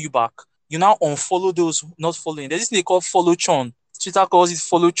follow you back. You now unfollow those not following. There's this thing called follow churn. Twitter calls it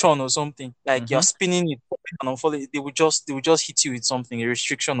follow churn or something. Like you're Mm-hmm. spinning it and unfollow it. They will just hit you with something, a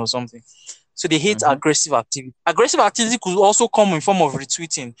restriction or something. So they hate Mm-hmm. aggressive activity. Aggressive activity could also come in form of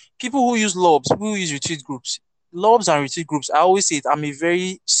retweeting. People who use lobs, people who use retweet groups. Lobs and retweet groups, I always say it, I'm a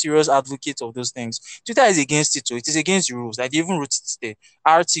very serious advocate of those things. Twitter is against it, so it is against the rules. Like they even wrote it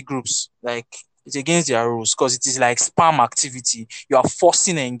there. RT groups, like it's against their rules because it is like spam activity. You are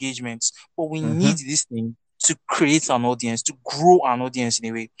forcing engagement. But we Mm-hmm. need this thing to create an audience, to grow an audience in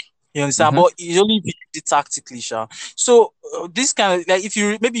a way. You understand? Mm-hmm. But it's only if you use it tactically, sha. So this kind of like if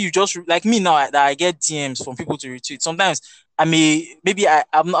you maybe you just like me now that I get DMs from people to retweet. Sometimes I may maybe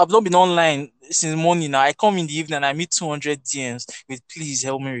I've not been online since morning now. I come in the evening and I meet 200 DMs with please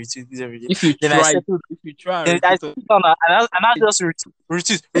help me retweet this every day. If you Then I try, settle. if you try Then and I retweet, sit down and I just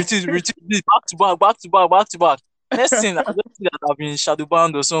retweet this back to back, back to back, back to back. Next thing I just see that I've been shadow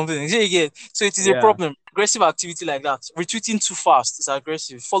banned or something. You get so it is a yeah. problem. Aggressive activity like that, retweeting too fast is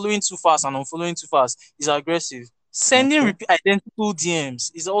aggressive. Following too fast and unfollowing too fast is aggressive. Sending Okay. identical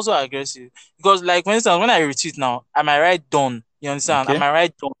DMs is also aggressive because, like, for instance, when I retweet now, I might write done. You understand? I Okay. might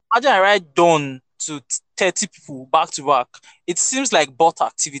write done. Imagine I write done to 30 people back to back. It seems like bot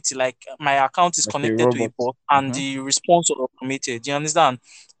activity, like my account is Like a connected to a robot. bot and Mm-hmm. the response was automated. Do you understand?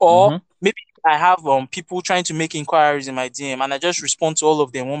 Or Mm-hmm. maybe I have people trying to make inquiries in my DM and I just respond to all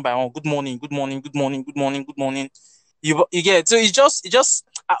of them one by one. Good morning, good morning, good morning, good morning, good morning. You get so it's just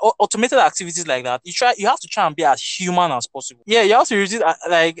automated activities like that. You have to try and be as human as possible. Yeah, you have to retweet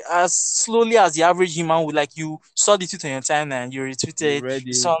like as slowly as the average human would. Like you saw the tweet on your timeline, you You retweeted, read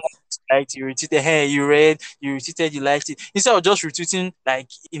you it. saw liked, you retweeted, hey, you read, you retweeted, you liked it. Instead of just retweeting like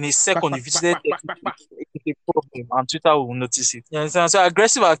in a Quack, second, quack, you quack, visited quack, quack, quack, quack. it's a problem and Twitter will notice it. You understand? So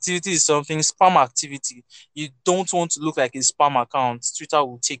aggressive activity is something, spam activity. You don't want to look like a spam account. Twitter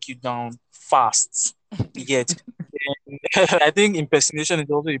will take you down fast. You get I think impersonation is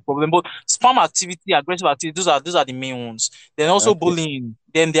also a problem, but spam activity, aggressive activity, those are the main ones. Then also Okay. bullying.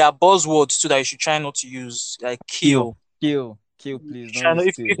 Then there are buzzwords too that you should try not to use, like Kill. kill. Kill, You please. Don't try not,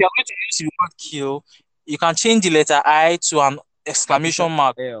 use if steal. you're going to use the word kill, you can change the letter I to an Capital exclamation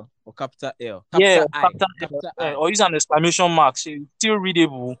mark. L or capital L. Yeah, Capital I. Capital I. or use an exclamation mark. So it's still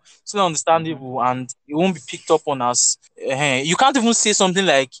readable, still Mm-hmm. understandable, and it won't be picked up on as. You can't even say something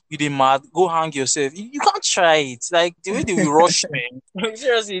like "you dey mad, go hang yourself." You can't try it. Like the way they will rush me.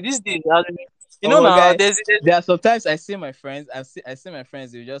 Seriously, this day, Oh my now guy. there's There are sometimes I see my friends. I see my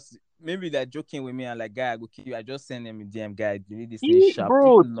friends. They just maybe they're joking with me and like, guy, I go kill you. I just send them a DM, guy. Delete this thing sharp. If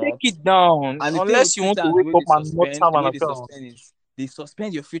bro, take not, it down. and the thing with Unless you want Twitter to and wake up and not have the an way they account. suspend is they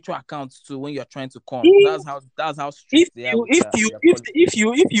suspend your future accounts too when you're trying to come. If That's how if strict they are you with if you their if policy.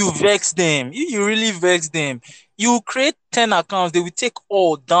 if you vex them, if you really vex them, you create 10 accounts, they will take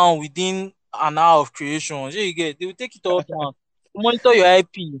all down within an hour of creation. Shey you get, they will take it all down. Monitor your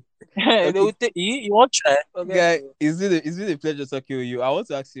IP. They Okay, will take you want try. Okay. guy, it's been a pleasure talking with you. I want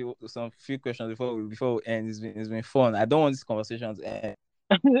to ask you some few questions before we end. It's been fun. I don't want this conversation to end.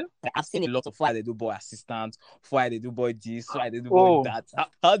 I've seen a lot of why they do boy assistant, why they do boy this, why they do boy Oh, that.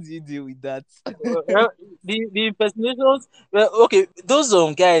 How do you deal with that? the impersonations. Well, okay, those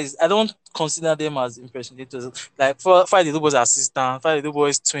guys, I don't consider them as impersonators. Like for Fight the Boy's assistant, Fight the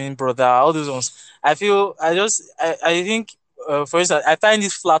Boy's twin brother, all those ones. I think for instance, I find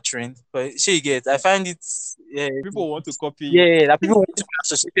it flattering, but she get. I find it yeah, People want to copy yeah, you. yeah, that people want to be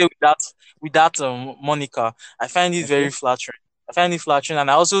associated with that moniker. I find it very Okay. flattering. I find it flattering,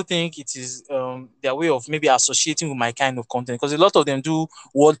 and I also think it is their way of maybe associating with my kind of content because a lot of them do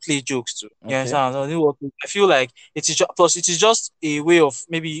wordplay jokes too. You Okay. understand? So they do wordplay. I feel like it is plus it is just a way of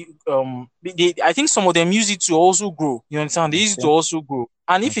maybe I think some of them use it to also grow. You understand? They use it to Okay. also grow.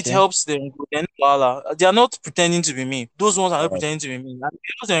 And if it Okay. helps them grow, then voila. They are not pretending to be me. Those ones are All not right. pretending to be me. And if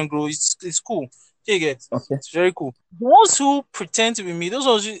it helps them grow, it's cool. You get? Okay. It's very cool. The ones who pretend to be me,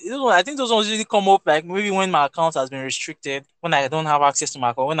 I think those ones usually come up like maybe when my account has been restricted, when I don't have access to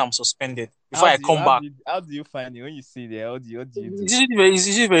my account, when I'm suspended, before I come back. How do you find it when you see there? What do you do? It's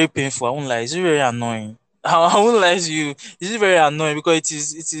usually very painful. I won't lie. It's usually very annoying. I won't lie to you. It's usually very annoying because it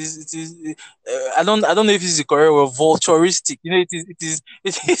is. I don't know if it's the correct word. Vulturistic. You know,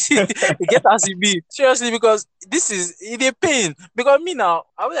 it gets as it be seriously because this is it a pain because me now.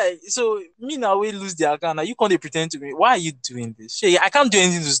 I was like, so me now we lose the account. Now you can't dey pretend to me. Why are you doing this? Shey, I can't do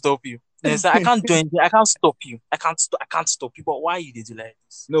anything to stop you. Yes, I can't do anything. I can't stop you. I can't stop you. But why you did you like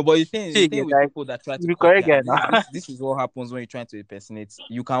this? No, but See, the you thing get with like people that try to you be copy, correct guy and now. this is what happens when you're trying to impersonate.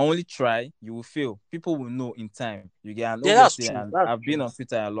 You can only try, you will fail. People will know in time. You get, and Yeah, that's obviously, true. and That's I've been true. on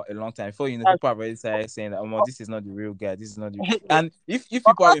Twitter a long time. Before you know, That's people have already started saying that, oh, this is not the real guy. This is not the. true. And if people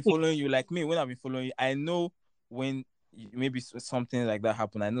have Another been thing, following you like me, when I've been following you, I know when maybe something like that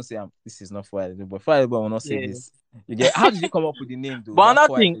happened. I know, say, this is not for Edo Boy. For Edo Boy will not say yeah. this. You get. How did you come up with the name though? That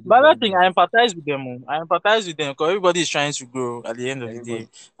for Edo But Boy another thing, name. I empathize with them. Oh. I empathize with them because everybody is trying to grow at the end of the Everybody. day,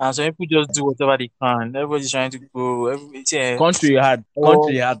 and some people just do whatever they can. Everybody's trying to grow. Everybody, yeah. Country hard. Oh,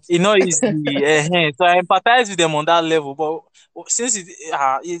 Country hard. you know, it's the so I empathize with them on that level. But since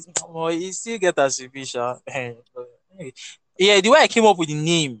well, it still get as a fish. Yeah, the way I came up with the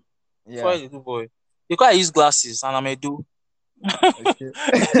name for Yeah. the little boy, because I use glasses and I'm a do. Okay.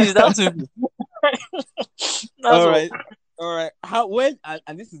 It's that simple. That's All all. right. All right. How when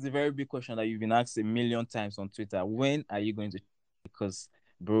and this is a very big question that you've been asked a million times on Twitter. When are you going to? Because,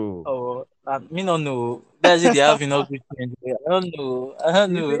 bro, Oh, me no know. That's it. They have enough good friends. I don't know. I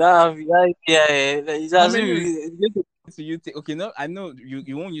don't you know. think Yeah. It's how as many if do you take? Okay, no, I know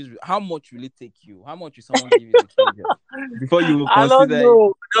you won't use. How much will it take you? How much will someone give you to change it before you will I don't consider it?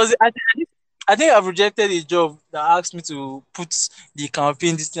 know. Because I think I've rejected a job that asked me to put the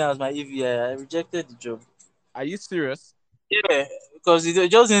campaign this thing as my AVI. I rejected the job. Are you serious? Yeah, because it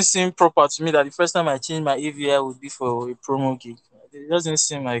just didn't seem proper to me that the first time I changed my AVI would be for a promo gig. It doesn't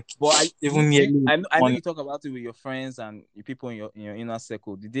seem like But even nearly I know money. you talk about it with your friends and your people in your inner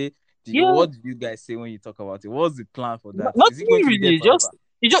circle. Yeah, what did you guys say when you talk about it? What's the plan for that? not Is it going really, to be there really.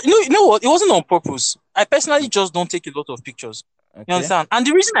 forever? You know what? It wasn't on purpose. I personally just don't take a lot of pictures. You Okay. understand? And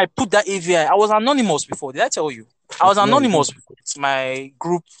the reason I put that AVI, I was anonymous before. Did I tell you? I was No, you anonymous didn't. before. It's my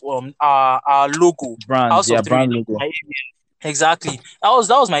group, our logo, Brand, House of yeah, Three. brand That's logo. my AVI. Exactly. That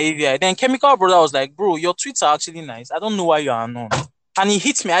was my AVI. Then Chemical Brother was like, bro, your tweets are actually nice. I don't know why you are unknown. And he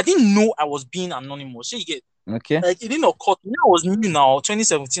hit me. I didn't know I was being anonymous. So you get Okay. like it didn't occur to me. I was new now.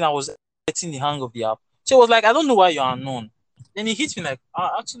 2017, I was getting the hang of the app. So it was like, I don't know why you're unknown. Then he hit me like, I'm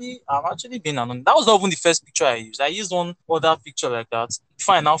actually being unknown. That was not even the first picture I used. I used one other picture like that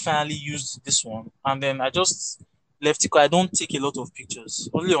before I now finally used this one. And then I just left it because I don't take a lot of pictures.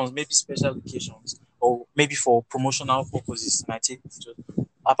 Only on maybe special occasions or maybe for promotional purposes. I take pictures.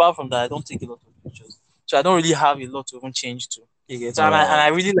 Apart from that, I don't take a lot of pictures. So I don't really have a lot to even change to. You get? And I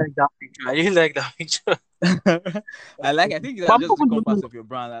Oh. really like that picture. I really like that picture. I think But that's I'm just not the even the compass only of your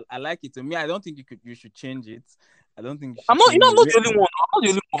brand. I like it. To me, I don't think you should change it. I don't think you I'm should not, change I'm not the it. only one. I'm not the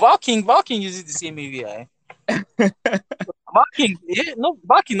only one. Val King uses the same AVI. Val King, no,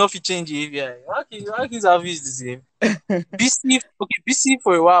 Val King not fit change the AVI. Val King's have used the same. BC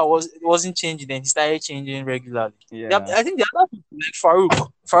for a while wasn't changing. Then he started changing regularly. Yeah. I think the other people like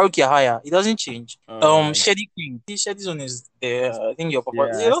Farouk Yahaya, it doesn't change. All right. Shady King, Shady's one is there. I think your papa.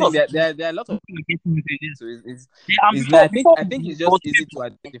 Yeah, There's a I lot think of that people. there are a lot of so Yeah, and it's before not, before I think there it's was just easy to people.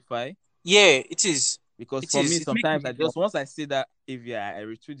 identify Yeah, it is. because It for me is. It makes sometimes I it. just once I see that AVI I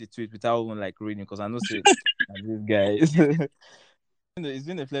retweet the tweet without even like reading because I know say this guy it's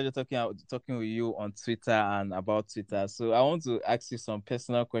been a pleasure talking with you on Twitter and about Twitter. So I want to ask you some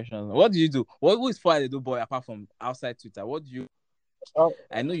personal questions. What do you do? Who is for the do boy apart from outside Twitter? What do you Uh,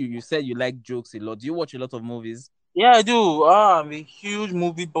 I know you said you like jokes a lot. Do you watch a lot of movies? yeah, I do. I'm a huge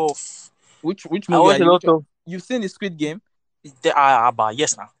movie buff. Which I movie are watch a you lot of. you've seen the Squid Game? But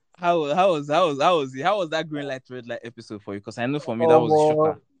yes, now. How was it? How was that green light red light episode for you? Because I know for me that was a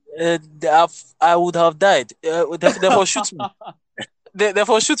Um, shocker. I would have died. Therefore, shoot me.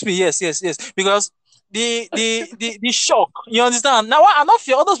 Therefore, shoot me. Yes. Because the shock. You understand? Now, I not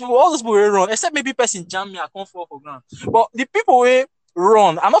fear all those people will run, except maybe person jam me. I can't fall for ground. But the people will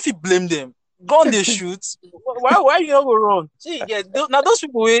run. I not fit blame them. Gun they shoot. Why you not go run? See, yeah, now those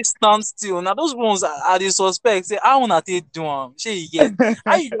people will stand still. Now those ones are the suspects. Say, I wanna take do them. See, yeah,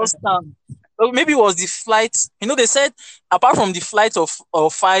 how you just stand? Or maybe it was the flight. You know, they said apart from the flight of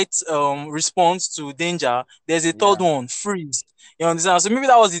fight response to danger, there's a third Yeah. one, freeze. You understand? So maybe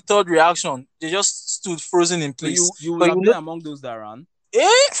that was the third reaction. They just stood frozen in So place. you will But have been among those that ran.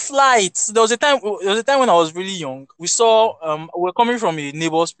 flight. There was a time when I was really young. We Yeah. saw we were coming from a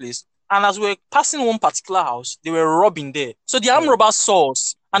neighbor's place, and as we were passing one particular house, they were robbing there. So the armed Oh. robbers saw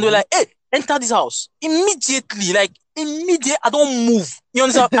us, and they were Mm-hmm. like, "Hey, enter this house immediately!" Like Immediately, I don't move. You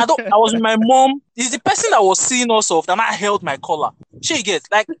understand? I was with my mom. It's the person that was seeing us off, and I held my collar. She get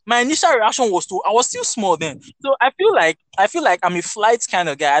like my initial reaction was to I was still small then. So I feel like I'm a flight kind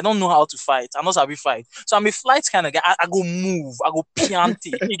of guy. I don't know how to fight. I'm not happy fight. So I'm a flight kind of guy. I go move, I go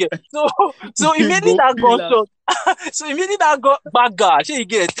piante. She get so You immediately go that pillar. gunshot, so immediately that got bagger. She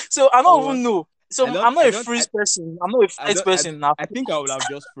get so I don't Oh, even know. I So don't, I'm not I a don't, freeze person. I'm not a I flight don't, person now. I think I would have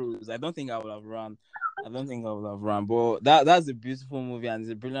just froze. I don't think I would have run. I don't think I would have run. But that's a beautiful movie and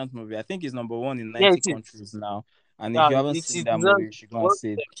it's a brilliant movie. I think it's number one in Yeah, 90 it is. countries now. And if Yeah, you haven't seen it that movie, deserves. you should go and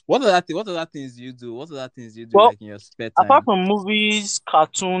see it. What other things do you do? What other things do you do Well, like in your spare apart time? from movies,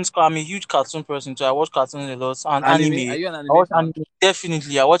 cartoons, 'cause I'm a huge cartoon person too. I watch cartoons a lot and Anime? Are anime. you an I anime watch fan? anime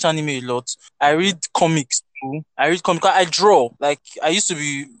definitely. I watch anime a lot. I Okay. read comics too. I read comics. I draw. Like I used to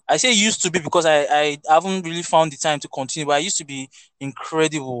be. I say used to be because I haven't really found the time to continue. But I used to be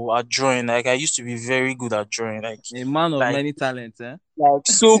incredible at drawing. Like I used to be very good at drawing. A man of Like many talents, eh?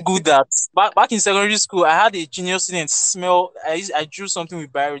 so good that back in secondary school, I had a junior student smell. I drew something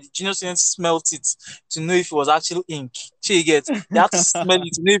with Barry. The junior student smelt it to know if it was actual ink. She gets they had to smell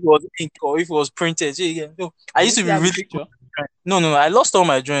it to know if it was ink or if it was printed. She get so I Did you used to still be have the really good. picture? No, no, I lost all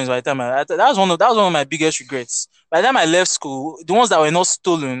my drawings by the time that was one of my biggest regrets. By the time I left school, the ones that were not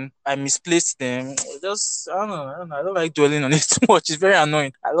stolen, I misplaced them. Just I don't know. I don't like dwelling on it too much. It's very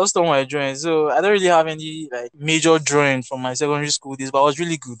annoying. I lost all my drawings, so I don't really have any like major drawing from my secondary school days. But I was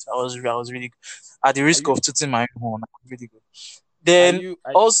really good. I was really good. At the Are risk you of tooting my own horn, I was really good. are Then you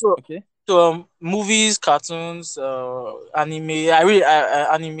are, also okay? movies, cartoons, anime.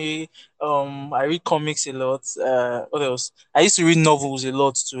 Anime. I read comics a lot. What else? I used to read novels a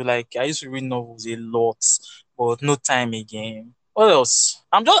lot too. Like I used to read novels a lot, but no time again. What else?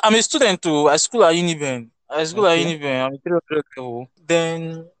 I'm a student too. I school at Uniben. I school at Okay. Uniben. I'm a 300 level.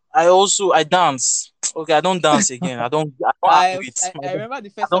 Then I dance. Okay, I don't dance again. I don't act with. I remember the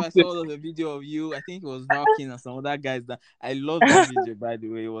I first time don't I play. saw the video of you. I think it was Valkin and some other guys that I love that video. By the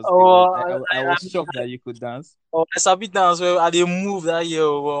way, Oh, I was shocked that you could dance. I sabi dance well. I dey move that year,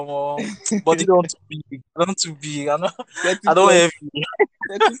 body don too big. I don too big. I 30 don plus, heavy.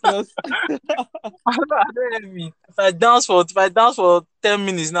 30 plus. I don heavy. If I dance for 10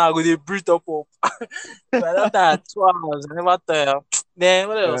 minutes now, I go dey breathe up. By that time, 2 hours, I never tire. Then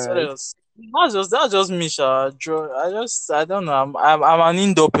what else? What Uh, else? That's just me, sha. I don't know. I'm an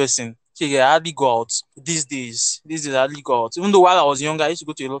indoor person. Okay, I hardly go out these days. These days, I hardly go out. Even though while I was younger, I used to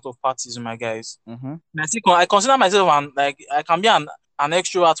go to a lot of parties with my guys. mm-hmm. I consider myself like I can be an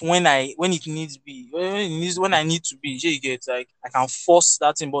extrovert when it needs be when I need to be. You get like I can force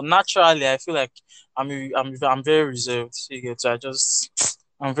that thing, but naturally I feel like I'm very reserved. You get so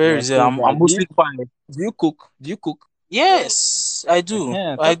I'm very You're a reserved. cool I'm guy. I'm mostly quiet. Do you cook? Do you cook? Yes, I do.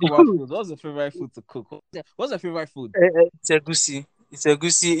 Yeah, I talk do. about food. What's your favorite food to cook? What's your favorite food? It's egusi. It's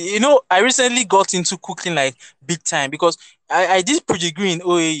egusi. I recently got into cooking like big time because I did pre-degree in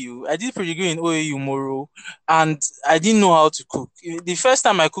OAU. I did pre-degree in OAU Moro, and I didn't know how to cook. The first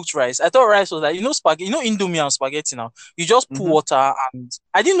time I cooked rice, I thought rice was like spaghetti. Indomie and spaghetti now. You just put Mm-hmm. water, and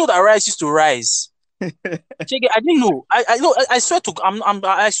I didn't know that rice used to rise. Check it. I didn't know. I know. I swear to.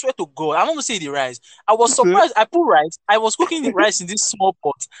 I swear to God. I'm not gonna say the rice. I was So, surprised. I put rice. I was cooking the rice in this small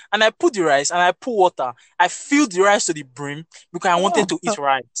pot, and I put the rice and I put water. I filled the rice to the brim because I wanted oh, to eat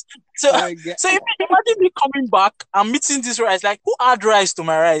rice. So, oh my god. so imagine me coming back and meeting this rice. Like who add rice to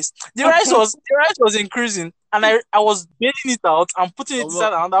my rice? The rice was increasing, and I was bailing it out and putting it Well,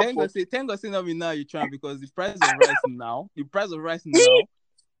 inside another pot. thank God, say not me now you try because the price of rice now.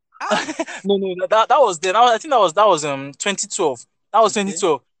 Ah, No, that was then. I think that was 2012. That was okay.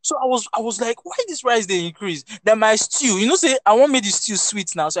 2012. So I was like, why this rice they increase? Then my stew, say I want make the stew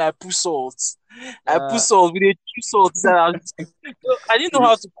sweet now, so I put salt. I put Uh, salt with a cheap salt that so I didn't know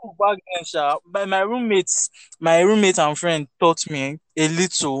how to cook back then, sha. But my roommate and friend taught me a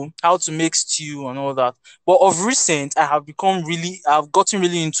little how to make stew and all that. But of recent, I've gotten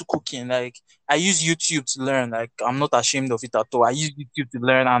really into cooking. Like I use YouTube to learn. Like I'm not ashamed of it at all. I use YouTube to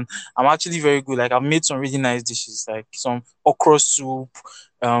learn, and I'm actually very good. Like I've made some really nice dishes, like some okra soup,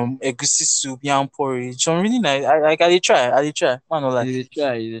 egusi soup, yam porridge. Some really nice. I dey try. I dey try. Man, no lie.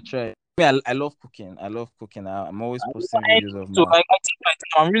 you try. Me, I love cooking. I love cooking. I'm always posting I videos of so my. like I take my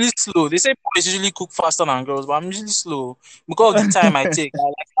time. I'm really slow. They say boys usually cook faster than girls, but I'm usually slow because of the time I take. I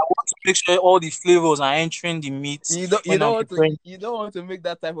want to make sure all the flavors are entering the meat You when don't I'm want to preparing. you don't want to make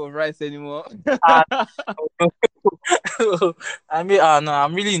that type of rice anymore. And no,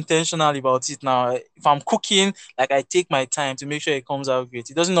 I'm really intentional about it now. If I'm cooking, like I take my time to make sure it comes out great.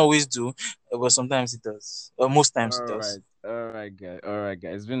 It doesn't always do, but sometimes it does. Or most times All it right. does. All right, guys.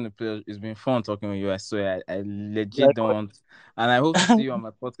 It's been a pleasure. It's been fun talking with you. I swear, I legit don't Likewise. want, and I hope to see you on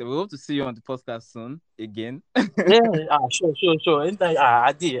my podcast. We hope to see you on the podcast soon again. Yeah, sure. Anytime,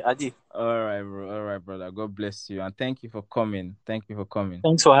 I did. All right, bro. All right, brother. God bless you, and thank you for coming. Thank you for coming.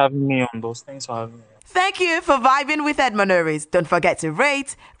 Thanks for having me on those. Thanks for having me. Thank you for vibing with Edmond Uris. Don't forget to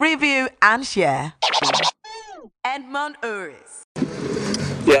rate, review, and share. Edmond Uris.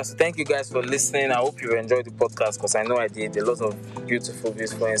 Yeah, so thank you guys for listening. I hope you enjoyed the podcast because I know I did. A lot of beautiful,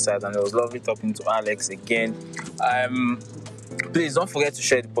 beautiful insights, and it was lovely talking to Alex again. Please don't forget to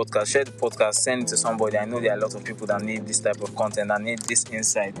share the podcast. Share the podcast, send it to somebody. I know there are a lot of people that need this type of content, that need this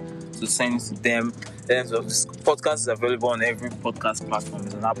insight. So send it to them. This podcast is available on every podcast platform.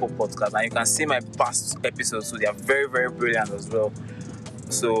 It's an Apple Podcast, and you can see my past episodes. So they are very, very brilliant as well.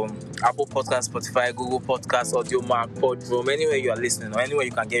 So Apple Podcast, Spotify, Google Podcast, Audio Mac, Podroom, anywhere you are listening or anywhere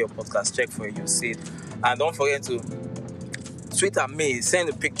you can get your podcast, check for it, you'll see it. And don't forget to tweet at me, send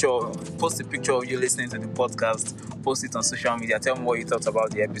a picture, post a picture of you listening to the podcast, post it on social media, tell me what you thought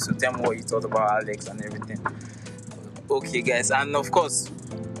about the episode, tell me what you thought about Alex and everything. Okay, guys, and of course,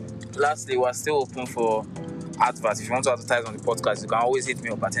 lastly, we're still open for adverts. If you want to advertise on the podcast, you can always hit me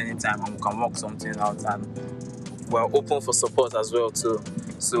up at any time and we can work something out, and we're open for support as well too.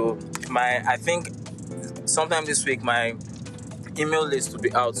 So I think sometime this week my email list will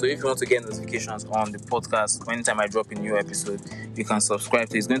be out. So if you want to get notifications on the podcast anytime I drop a new episode, you can subscribe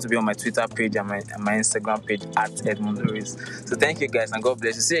to it. It's going to be on my Twitter page and my Instagram page at Edmond Uris. So thank you guys and God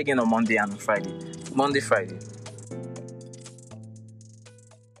bless you. See you again on Monday and Friday. Friday.